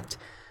Reform Act.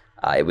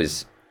 It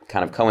was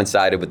kind of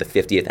coincided with the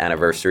 50th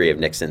anniversary of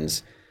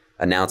Nixon's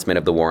announcement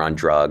of the war on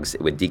drugs.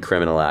 It would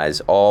decriminalize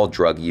all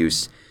drug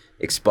use,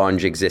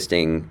 expunge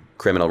existing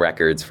criminal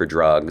records for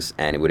drugs,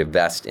 and it would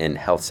invest in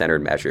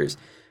health-centered measures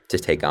to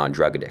take on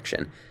drug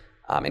addiction.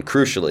 And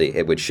crucially,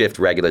 it would shift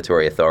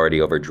regulatory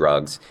authority over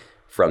drugs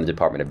from the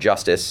Department of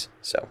Justice,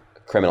 so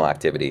criminal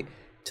activity,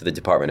 to the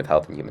Department of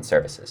Health and Human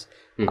Services,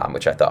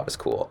 which I thought was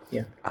cool.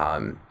 Yeah.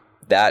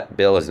 That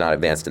bill is not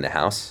advanced in the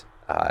House.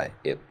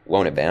 It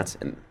won't advance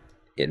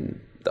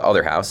in the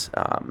other House,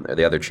 or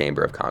the other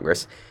chamber of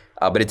Congress.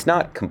 But it's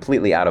not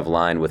completely out of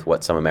line with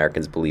what some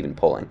Americans believe in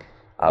polling.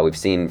 We've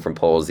seen from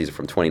polls, these are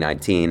from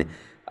 2019,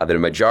 that a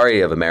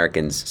majority of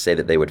Americans say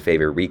that they would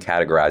favor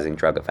recategorizing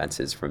drug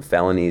offenses from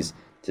felonies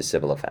to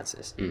civil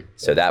offenses.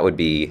 So that would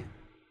be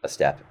a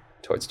step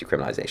towards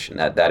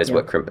decriminalization. That is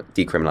what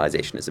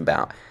decriminalization is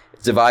about.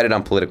 It's divided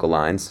on political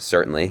lines,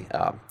 certainly.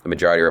 The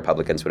majority of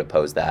Republicans would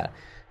oppose that.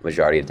 The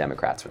majority of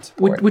Democrats would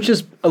support it. Which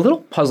is a little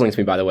puzzling to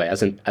me, by the way,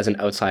 as an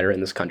outsider in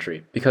this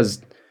country,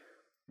 because,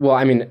 well,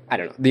 I mean, I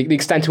don't know. The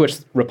extent to which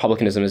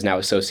republicanism is now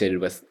associated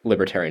with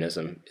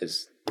libertarianism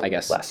is, I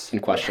guess, less in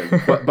question.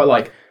 but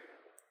like,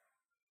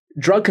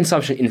 drug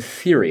consumption in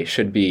theory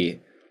should be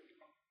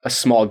a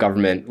small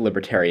government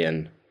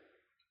libertarian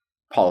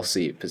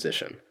policy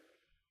position.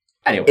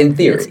 Anyway, in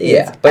theory,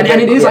 yeah. But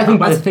and it is, I think,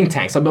 by the think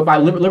tanks. But by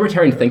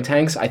libertarian think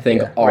tanks, I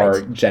think,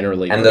 are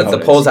generally... And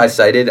the polls I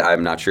cited,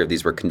 I'm not sure if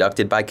these were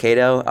conducted by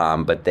Cato,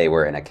 but they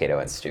were in a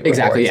Cato Institute.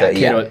 Exactly, report.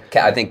 yeah.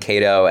 So, I think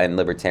Cato and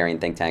libertarian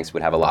think tanks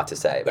would have a lot to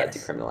say about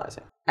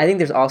decriminalizing. I think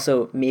there's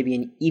also maybe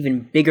an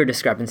even bigger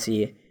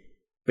discrepancy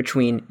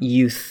between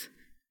youth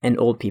and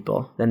old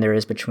people than there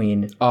is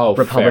between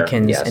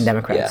Republicans and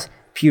Democrats. Yeah.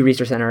 Pew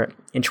Research Center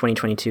in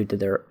 2022 did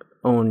their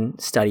own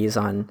studies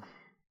on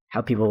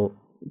how people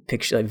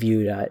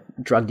viewed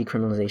drug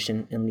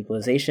decriminalization and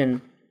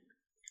legalization.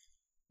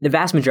 The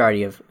vast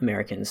majority of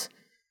Americans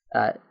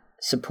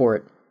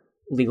support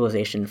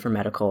legalization for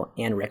medical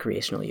and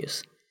recreational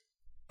use.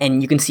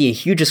 And you can see a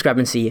huge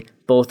discrepancy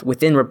both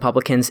within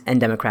Republicans and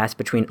Democrats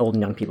between old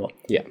and young people.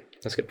 Yeah,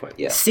 that's a good point.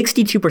 Yeah.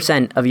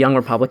 62% of young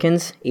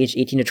Republicans aged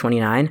 18 to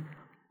 29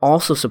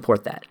 also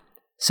support that.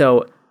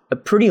 So a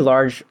pretty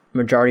large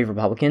majority of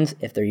Republicans,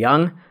 if they're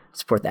young,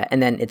 support that.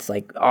 And then it's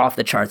like off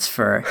the charts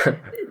for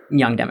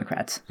young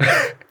Democrats.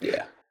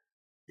 Yeah.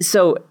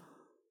 So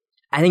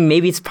I think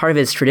maybe it's part of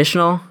it's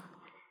traditional.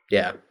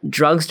 Yeah.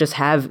 Drugs just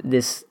have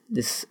this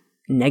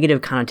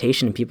negative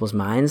connotation in people's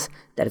minds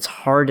that it's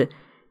hard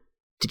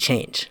to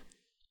change.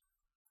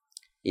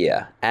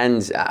 Yeah,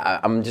 and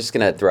I'm just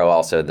going to throw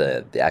also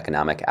the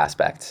economic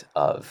aspect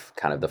of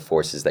kind of the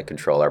forces that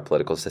control our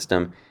political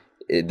system.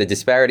 The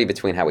disparity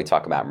between how we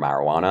talk about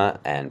marijuana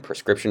and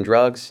prescription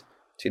drugs,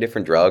 two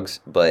different drugs.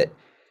 But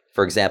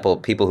for example,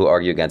 people who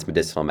argue against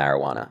medicinal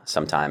marijuana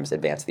sometimes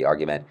advance the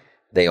argument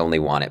they only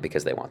want it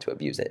because they want to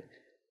abuse it.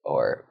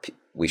 Or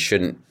we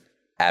shouldn't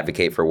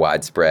advocate for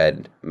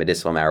widespread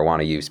medicinal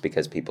marijuana use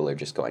because people are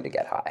just going to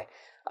get high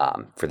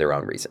for their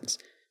own reasons.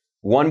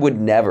 One would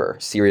never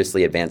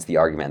seriously advance the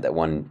argument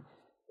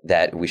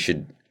that we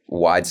should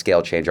wide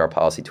scale change our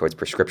policy towards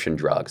prescription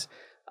drugs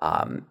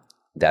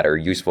that are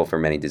useful for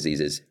many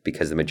diseases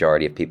because the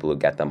majority of people who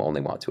get them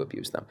only want to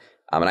abuse them.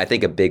 And I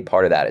think a big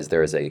part of that is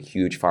there is a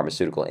huge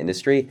pharmaceutical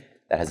industry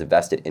that has a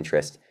vested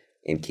interest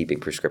in keeping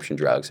prescription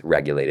drugs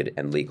regulated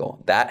and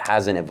legal. That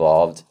hasn't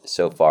evolved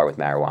so far with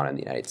marijuana in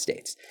the United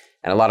States.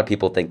 And a lot of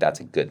people think that's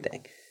a good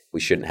thing. We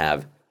shouldn't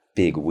have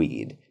big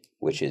weed,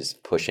 which is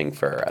pushing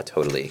for a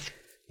totally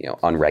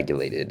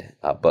unregulated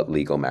but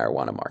legal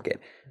marijuana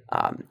market.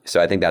 So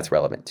I think that's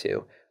relevant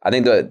too. I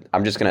think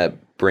I'm just going to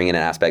bring in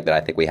an aspect that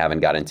I think we haven't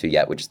got into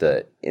yet, which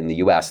is in the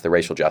U.S., the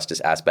racial justice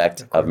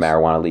aspect of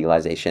marijuana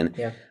legalization.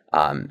 Yeah.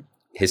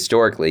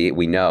 Historically,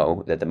 we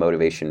know that the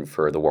motivation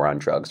for the war on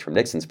drugs from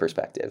Nixon's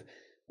perspective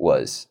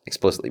was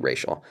explicitly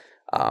racial.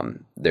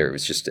 There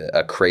was just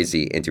a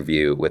crazy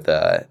interview with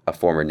a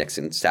former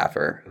Nixon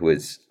staffer who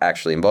was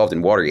actually involved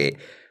in Watergate,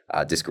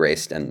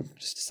 disgraced, and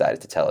just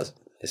decided to tell his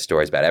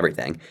stories about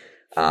everything.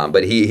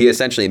 But he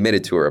essentially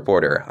admitted to a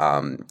reporter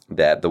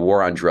that the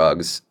war on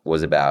drugs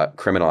was about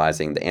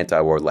criminalizing the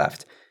anti-war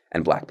left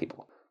and black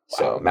people.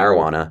 Wow. So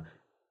marijuana,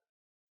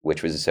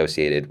 which was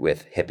associated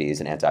with hippies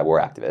and anti-war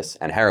activists,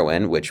 and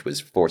heroin, which was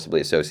forcibly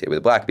associated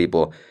with black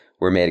people,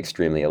 were made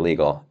extremely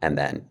illegal, and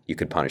then you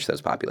could punish those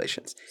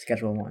populations.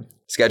 Schedule 1.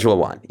 Schedule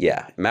 1,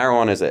 yeah.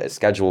 Marijuana is a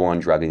Schedule 1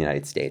 drug in the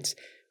United States,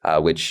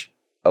 which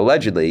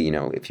allegedly,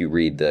 if you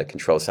read the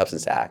Controlled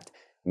Substance Act,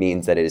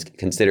 means that it is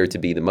considered to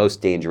be the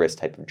most dangerous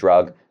type of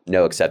drug,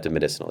 no accepted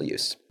medicinal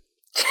use.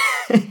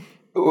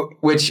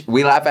 Which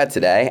we laugh at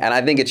today, and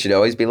I think it should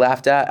always be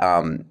laughed at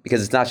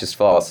because it's not just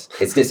false,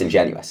 it's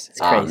disingenuous.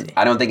 It's crazy.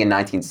 I don't think in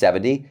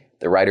 1970,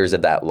 the writers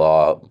of that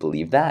law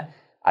believed that.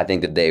 I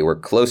think that they were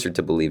closer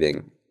to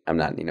believing, I'm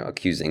not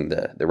accusing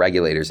the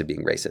regulators of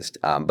being racist,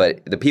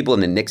 but the people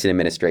in the Nixon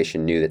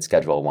administration knew that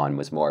Schedule 1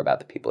 was more about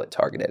the people it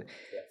targeted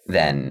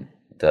than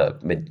the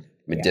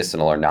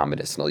medicinal or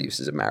non-medicinal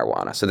uses of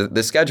marijuana. So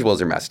the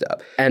schedules are messed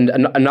up. And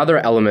another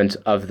element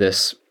of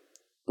this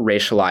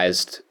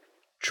racialized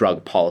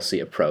drug policy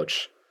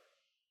approach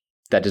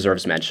that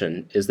deserves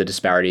mention is the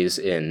disparities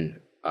in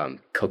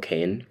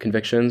cocaine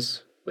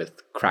convictions,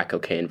 with crack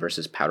cocaine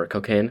versus powder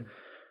cocaine.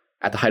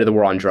 At the height of the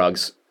war on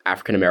drugs,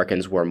 African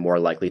Americans were more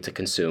likely to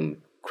consume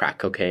crack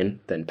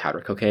cocaine than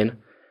powder cocaine.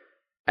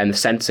 And the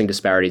sentencing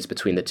disparities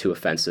between the two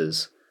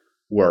offenses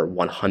were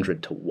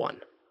 100 to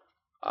 1,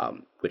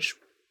 which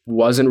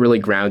wasn't really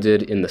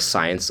grounded in the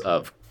science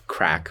of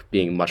crack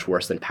being much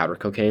worse than powder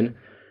cocaine.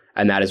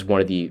 And that is one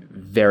of the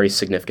very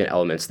significant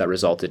elements that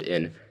resulted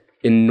in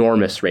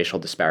enormous racial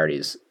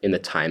disparities in the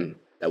time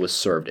that was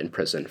served in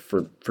prison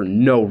for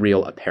no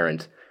real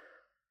apparent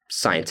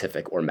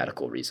scientific or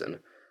medical reason.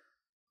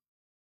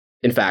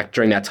 In fact,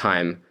 during that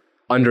time,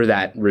 under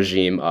that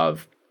regime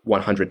of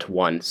 100 to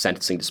 1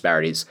 sentencing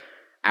disparities,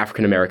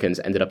 African Americans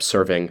ended up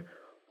serving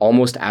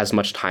almost as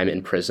much time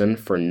in prison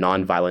for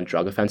nonviolent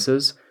drug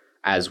offenses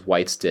as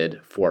whites did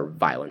for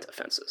violent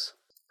offenses.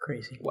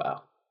 Crazy.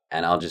 Wow.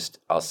 And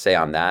I'll say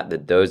on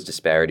that those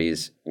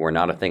disparities were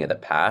not a thing of the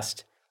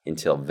past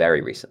until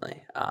very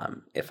recently.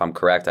 If I'm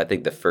correct, I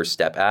think the First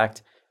Step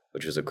Act,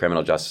 which was a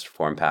criminal justice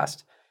reform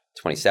passed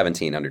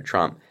 2017 under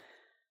Trump,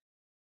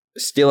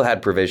 still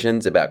had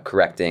provisions about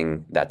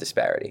correcting that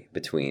disparity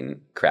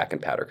between crack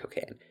and powder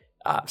cocaine.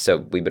 So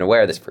we've been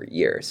aware of this for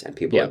years, and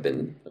people have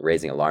been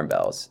raising alarm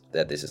bells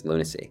that this is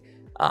lunacy.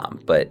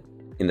 But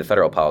in the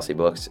federal policy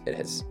books, it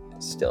has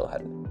still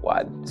had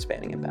wide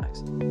spanning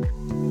impacts.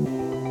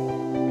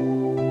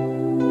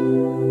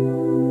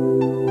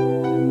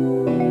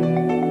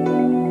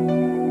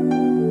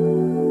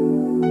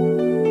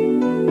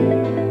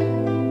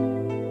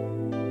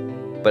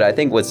 But I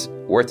think what's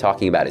worth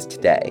talking about is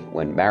today,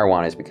 when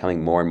marijuana is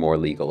becoming more and more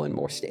legal in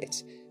more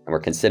states, and we're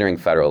considering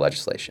federal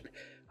legislation.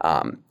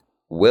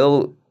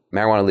 Will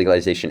marijuana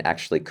legalization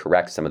actually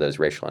correct some of those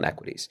racial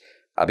inequities?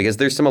 Because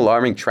there's some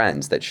alarming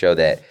trends that show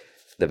that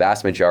the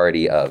vast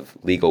majority of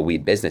legal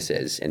weed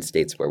businesses in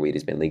states where weed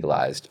has been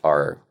legalized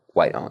are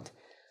white-owned.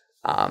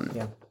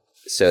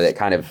 So that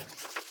kind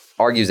of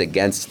argues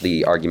against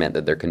the argument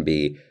that there can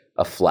be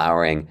a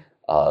flowering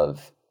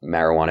of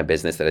marijuana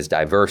business that is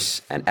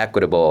diverse and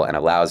equitable and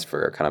allows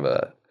for kind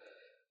of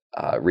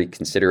a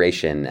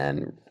reconsideration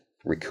and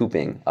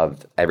recouping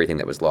of everything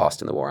that was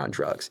lost in the war on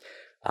drugs.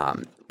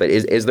 But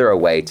is there a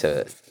way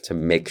to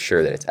make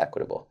sure that it's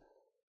equitable?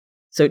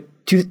 So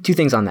two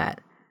things on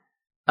that.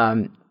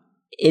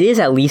 It is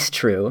at least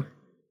true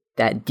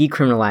that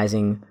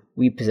decriminalizing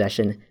weed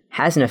possession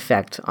has an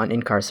effect on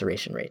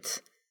incarceration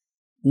rates.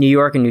 New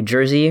York and New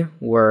Jersey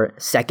were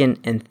second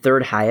and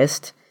third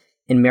highest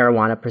in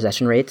marijuana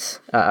possession rates,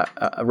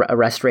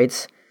 arrest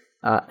rates,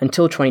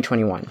 until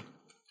 2021.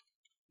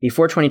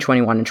 Before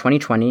 2021 and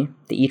 2020,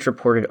 they each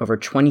reported over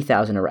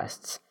 20,000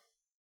 arrests.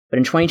 But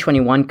in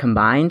 2021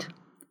 combined,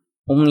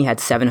 only had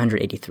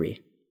 783.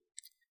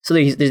 So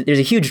there's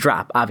a huge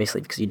drop,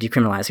 obviously, because you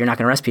decriminalize, you're not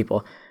going to arrest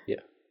people. Yeah.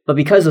 But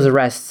because those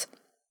arrests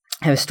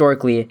have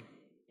historically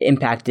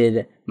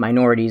impacted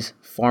minorities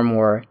far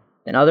more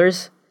than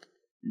others,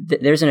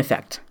 there's an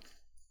effect.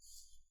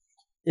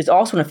 There's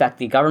also an effect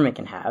the government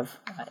can have.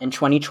 In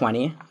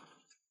 2020,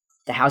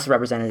 the House of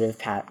Representatives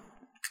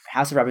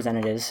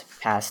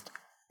passed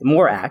the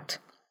MORE Act,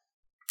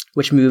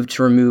 which moved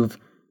to remove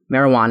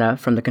marijuana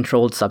from the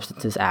Controlled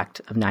Substances Act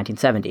of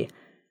 1970.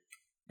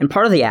 And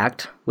part of the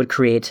act would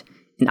create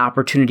an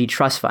opportunity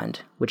trust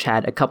fund, which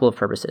had a couple of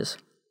purposes.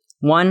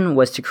 One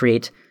was to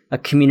create a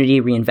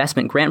community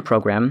reinvestment grant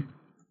program,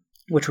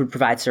 which would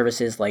provide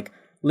services like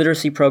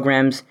literacy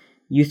programs,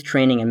 youth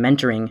training, and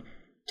mentoring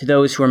to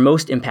those who are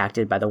most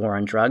impacted by the war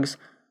on drugs.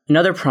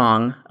 Another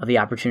prong of the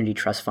Opportunity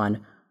Trust Fund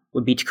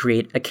would be to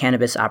create a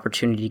cannabis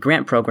opportunity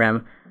grant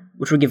program,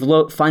 which would give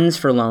funds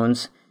for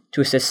loans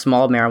to assist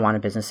small marijuana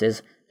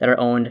businesses that are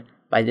owned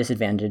by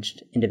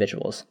disadvantaged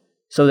individuals.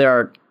 So there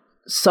are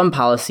some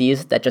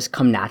policies that just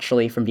come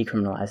naturally from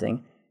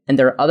decriminalizing, and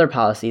there are other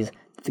policies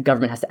that the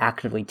government has to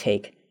actively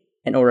take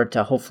in order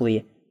to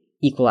hopefully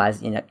equalize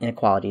the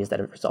inequalities that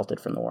have resulted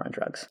from the war on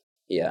drugs.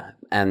 Yeah,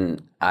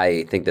 and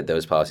I think that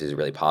those policies are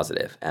really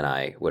positive, and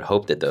I would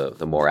hope that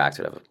the MORE Act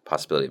would have a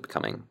possibility of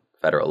becoming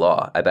federal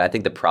law. But I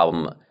think the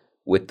problem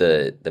with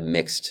the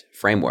mixed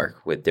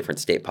framework with different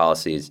state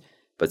policies,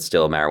 but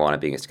still marijuana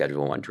being a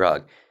Schedule I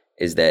drug,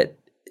 is that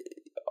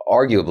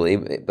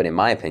arguably, but in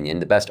my opinion,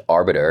 the best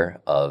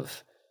arbiter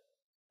of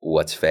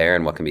what's fair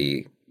and what can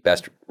be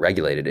best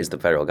regulated is the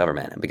federal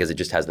government, because it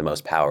just has the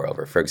most power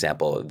over, for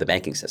example, the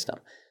banking system.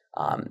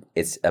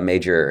 It's a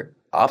major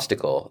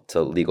obstacle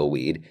to legal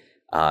weed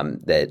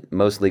that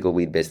most legal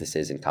weed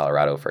businesses in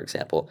Colorado, for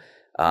example,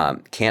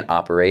 can't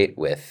operate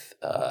with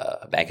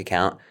a bank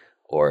account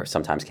or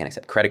sometimes can't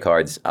accept credit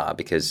cards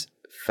because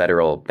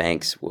federal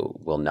banks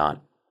will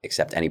not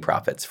accept any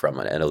profits from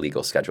an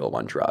illegal Schedule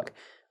I drug.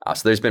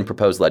 So there's been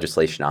proposed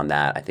legislation on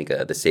that. I think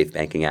the Safe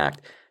Banking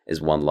Act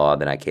is one law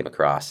that I came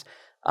across.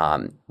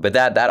 But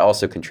that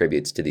also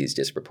contributes to these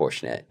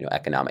disproportionate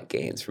economic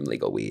gains from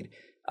legal weed.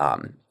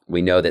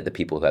 We know that the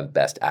people who have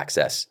best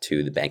access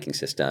to the banking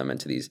system and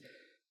to these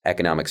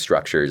economic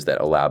structures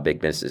that allow big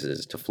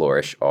businesses to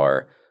flourish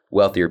are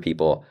wealthier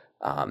people,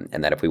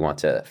 and that if we want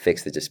to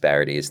fix the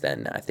disparities,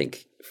 then I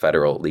think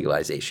federal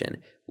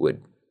legalization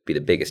would be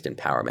the biggest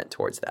empowerment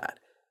towards that.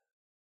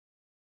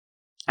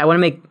 I want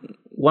to make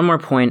one more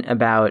point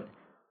about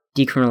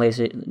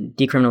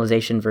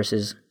decriminalization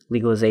versus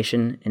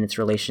legalization and its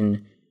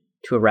relation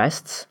to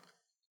arrests.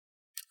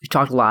 We've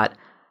talked a lot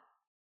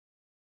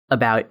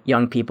about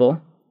young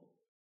people,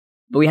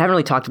 but we haven't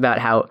really talked about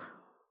how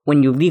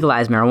when you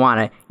legalize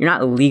marijuana, you're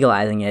not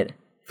legalizing it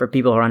for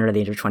people who are under the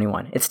age of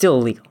 21. It's still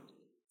illegal.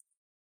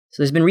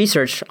 So there's been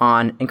research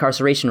on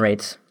incarceration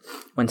rates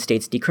when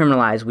states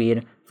decriminalize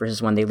weed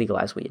versus when they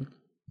legalize weed.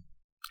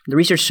 The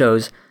research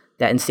shows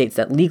that in states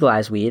that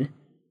legalize weed,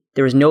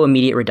 there was no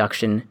immediate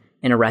reduction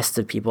in arrests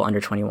of people under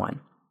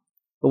 21.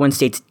 But when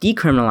states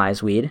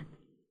decriminalize weed,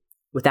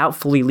 without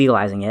fully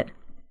legalizing it,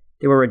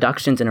 there were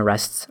reductions in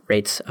arrest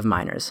rates of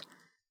minors.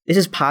 This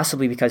is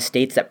possibly because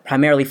states that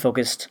primarily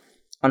focused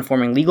on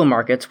forming legal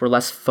markets were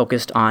less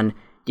focused on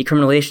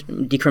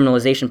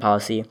decriminalization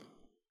policy,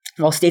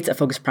 while states that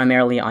focused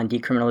primarily on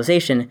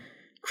decriminalization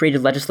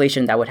created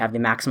legislation that would have the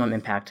maximum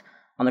impact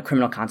on the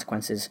criminal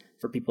consequences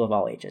for people of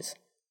all ages.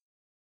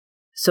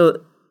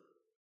 So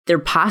there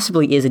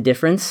possibly is a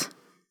difference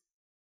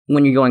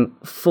when you're going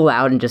full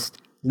out and just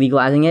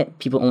legalizing it.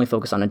 People only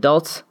focus on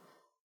adults,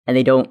 and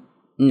they don't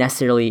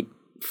necessarily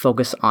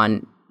focus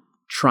on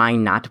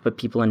trying not to put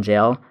people in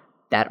jail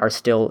that are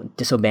still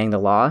disobeying the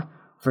law,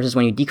 versus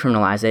when you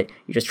decriminalize it,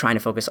 you're just trying to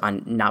focus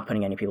on not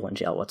putting any people in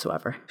jail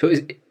whatsoever. So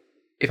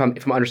if I'm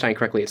understanding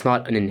correctly, it's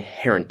not an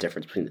inherent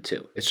difference between the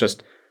two. It's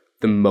just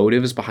the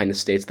motives behind the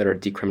states that are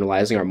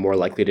decriminalizing are more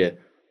likely to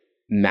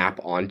map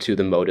onto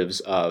the motives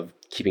of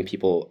keeping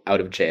people out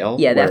of jail.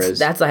 Yeah,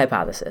 that's the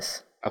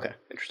hypothesis. Okay,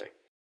 interesting.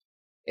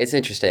 It's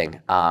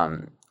interesting.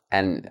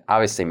 And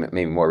obviously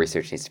maybe more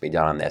research needs to be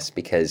done on this,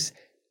 because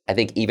I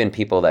think even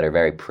people that are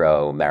very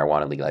pro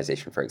marijuana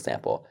legalization, for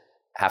example,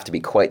 have to be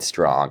quite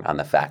strong on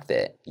the fact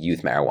that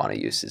youth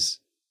marijuana use is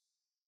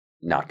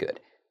not good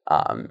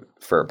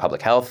for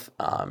public health,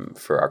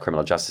 for our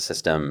criminal justice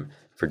system,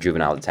 for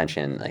juvenile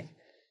detention. Like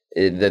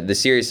the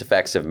serious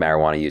effects of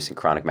marijuana use and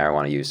chronic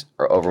marijuana use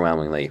are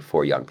overwhelmingly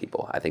for young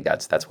people. I think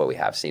that's what we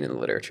have seen in the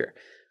literature.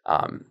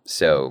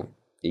 So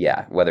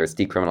yeah, whether it's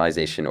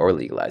decriminalization or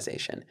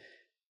legalization,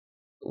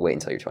 wait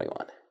until you're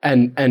 21.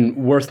 And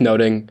worth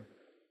noting,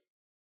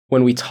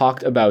 when we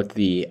talked about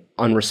the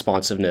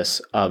unresponsiveness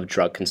of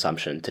drug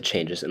consumption to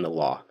changes in the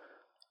law,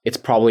 it's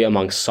probably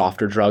among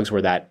softer drugs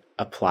where that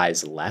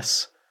applies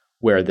less,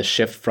 where the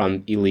shift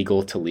from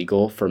illegal to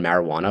legal for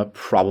marijuana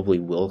probably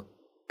will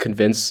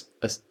convince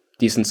a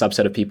decent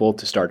subset of people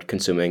to start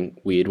consuming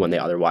weed when they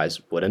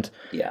otherwise wouldn't.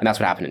 Yeah. And that's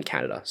what happened in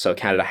Canada. So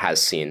Canada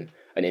has seen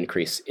an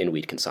increase in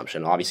weed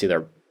consumption. Obviously, there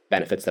are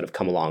benefits that have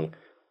come along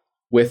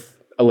with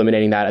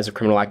eliminating that as a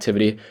criminal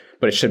activity,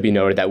 but it should be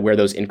noted that where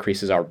those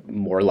increases are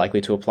more likely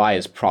to apply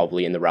is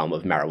probably in the realm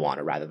of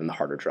marijuana rather than the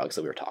harder drugs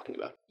that we were talking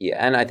about. Yeah,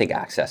 and I think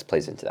access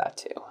plays into that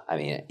too. I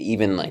mean,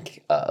 even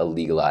like a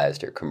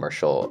legalized or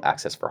commercial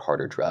access for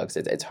harder drugs,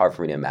 it's hard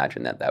for me to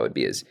imagine that that would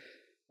be as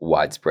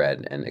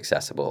widespread and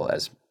accessible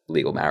as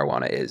legal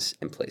marijuana is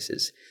in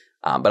places.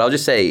 But I'll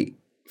just say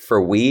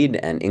for weed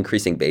and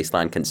increasing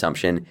baseline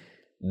consumption,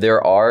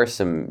 there are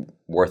some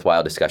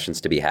worthwhile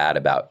discussions to be had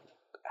about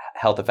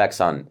health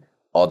effects on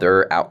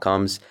other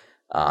outcomes.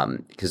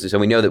 So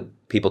we know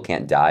that people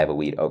can't die of a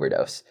weed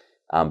overdose,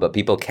 but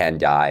people can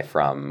die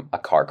from a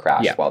car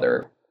crash while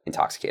they're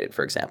intoxicated,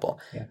 for example.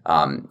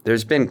 Yeah.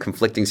 There's been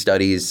conflicting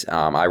studies.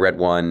 I read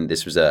one.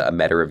 This was a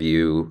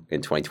meta-review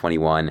in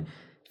 2021.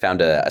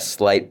 Found a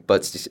slight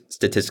but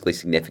statistically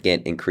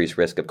significant increased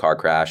risk of car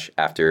crash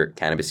after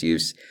cannabis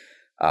use.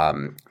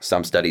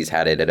 Some studies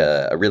had it at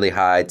a really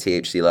high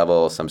THC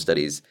level. Some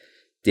studies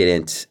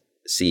didn't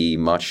see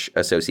much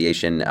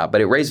association,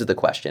 but it raises the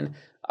question,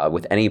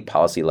 with any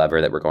policy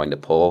lever that we're going to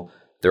pull,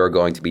 there are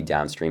going to be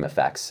downstream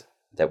effects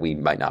that we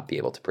might not be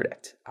able to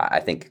predict.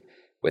 I think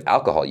with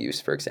alcohol use,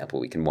 for example,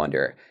 we can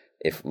wonder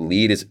if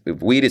weed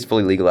is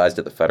fully legalized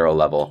at the federal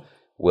level,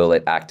 will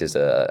it act as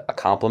a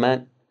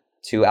complement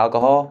to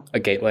alcohol? A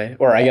gateway,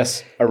 or I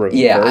guess a reverse?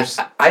 Yeah,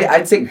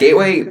 I'd say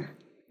gateway.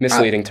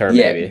 Misleading term,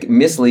 maybe.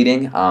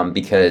 Misleading,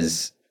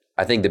 because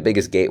I think the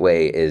biggest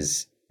gateway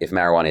is if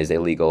marijuana is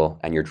illegal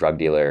and your drug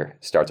dealer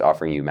starts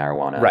offering you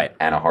marijuana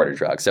and a harder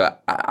drug. So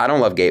I don't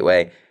love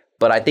gateway,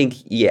 but I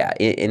think,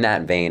 in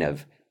that vein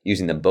of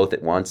using them both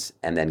at once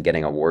and then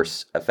getting a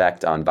worse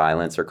effect on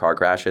violence or car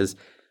crashes,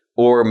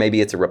 or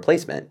maybe it's a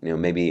replacement.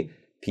 Maybe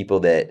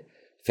people that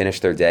finish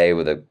their day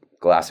with a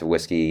glass of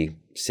whiskey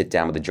sit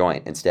down with a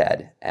joint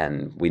instead.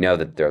 And we know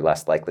that they're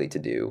less likely to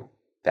do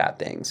bad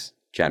things.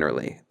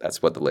 Generally,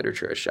 that's what the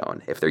literature has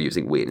shown if they're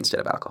using weed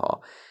instead of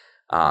alcohol.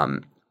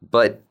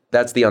 But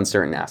that's the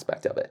uncertain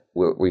aspect of it.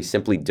 We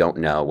simply don't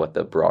know what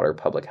the broader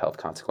public health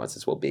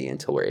consequences will be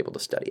until we're able to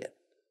study it.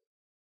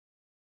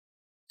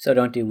 So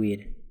don't do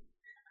weed.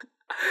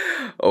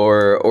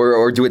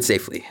 or do it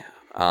safely.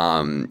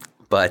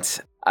 But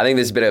I think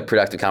this has been a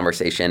productive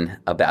conversation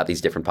about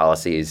these different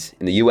policies.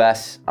 In the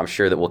U.S., I'm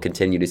sure that we'll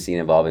continue to see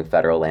an evolving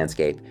federal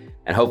landscape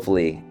and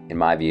hopefully, in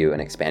my view,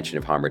 an expansion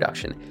of harm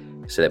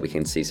reduction so that we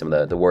can see some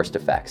of the worst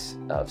effects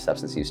of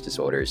substance use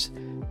disorders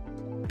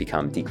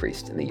become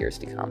decreased in the years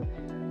to come.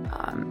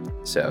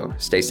 So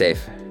stay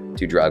safe,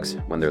 do drugs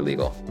when they're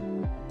legal.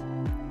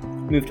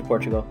 Move to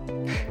Portugal.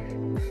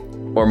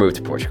 Or move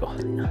to Portugal.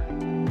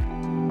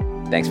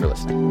 Thanks for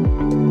listening.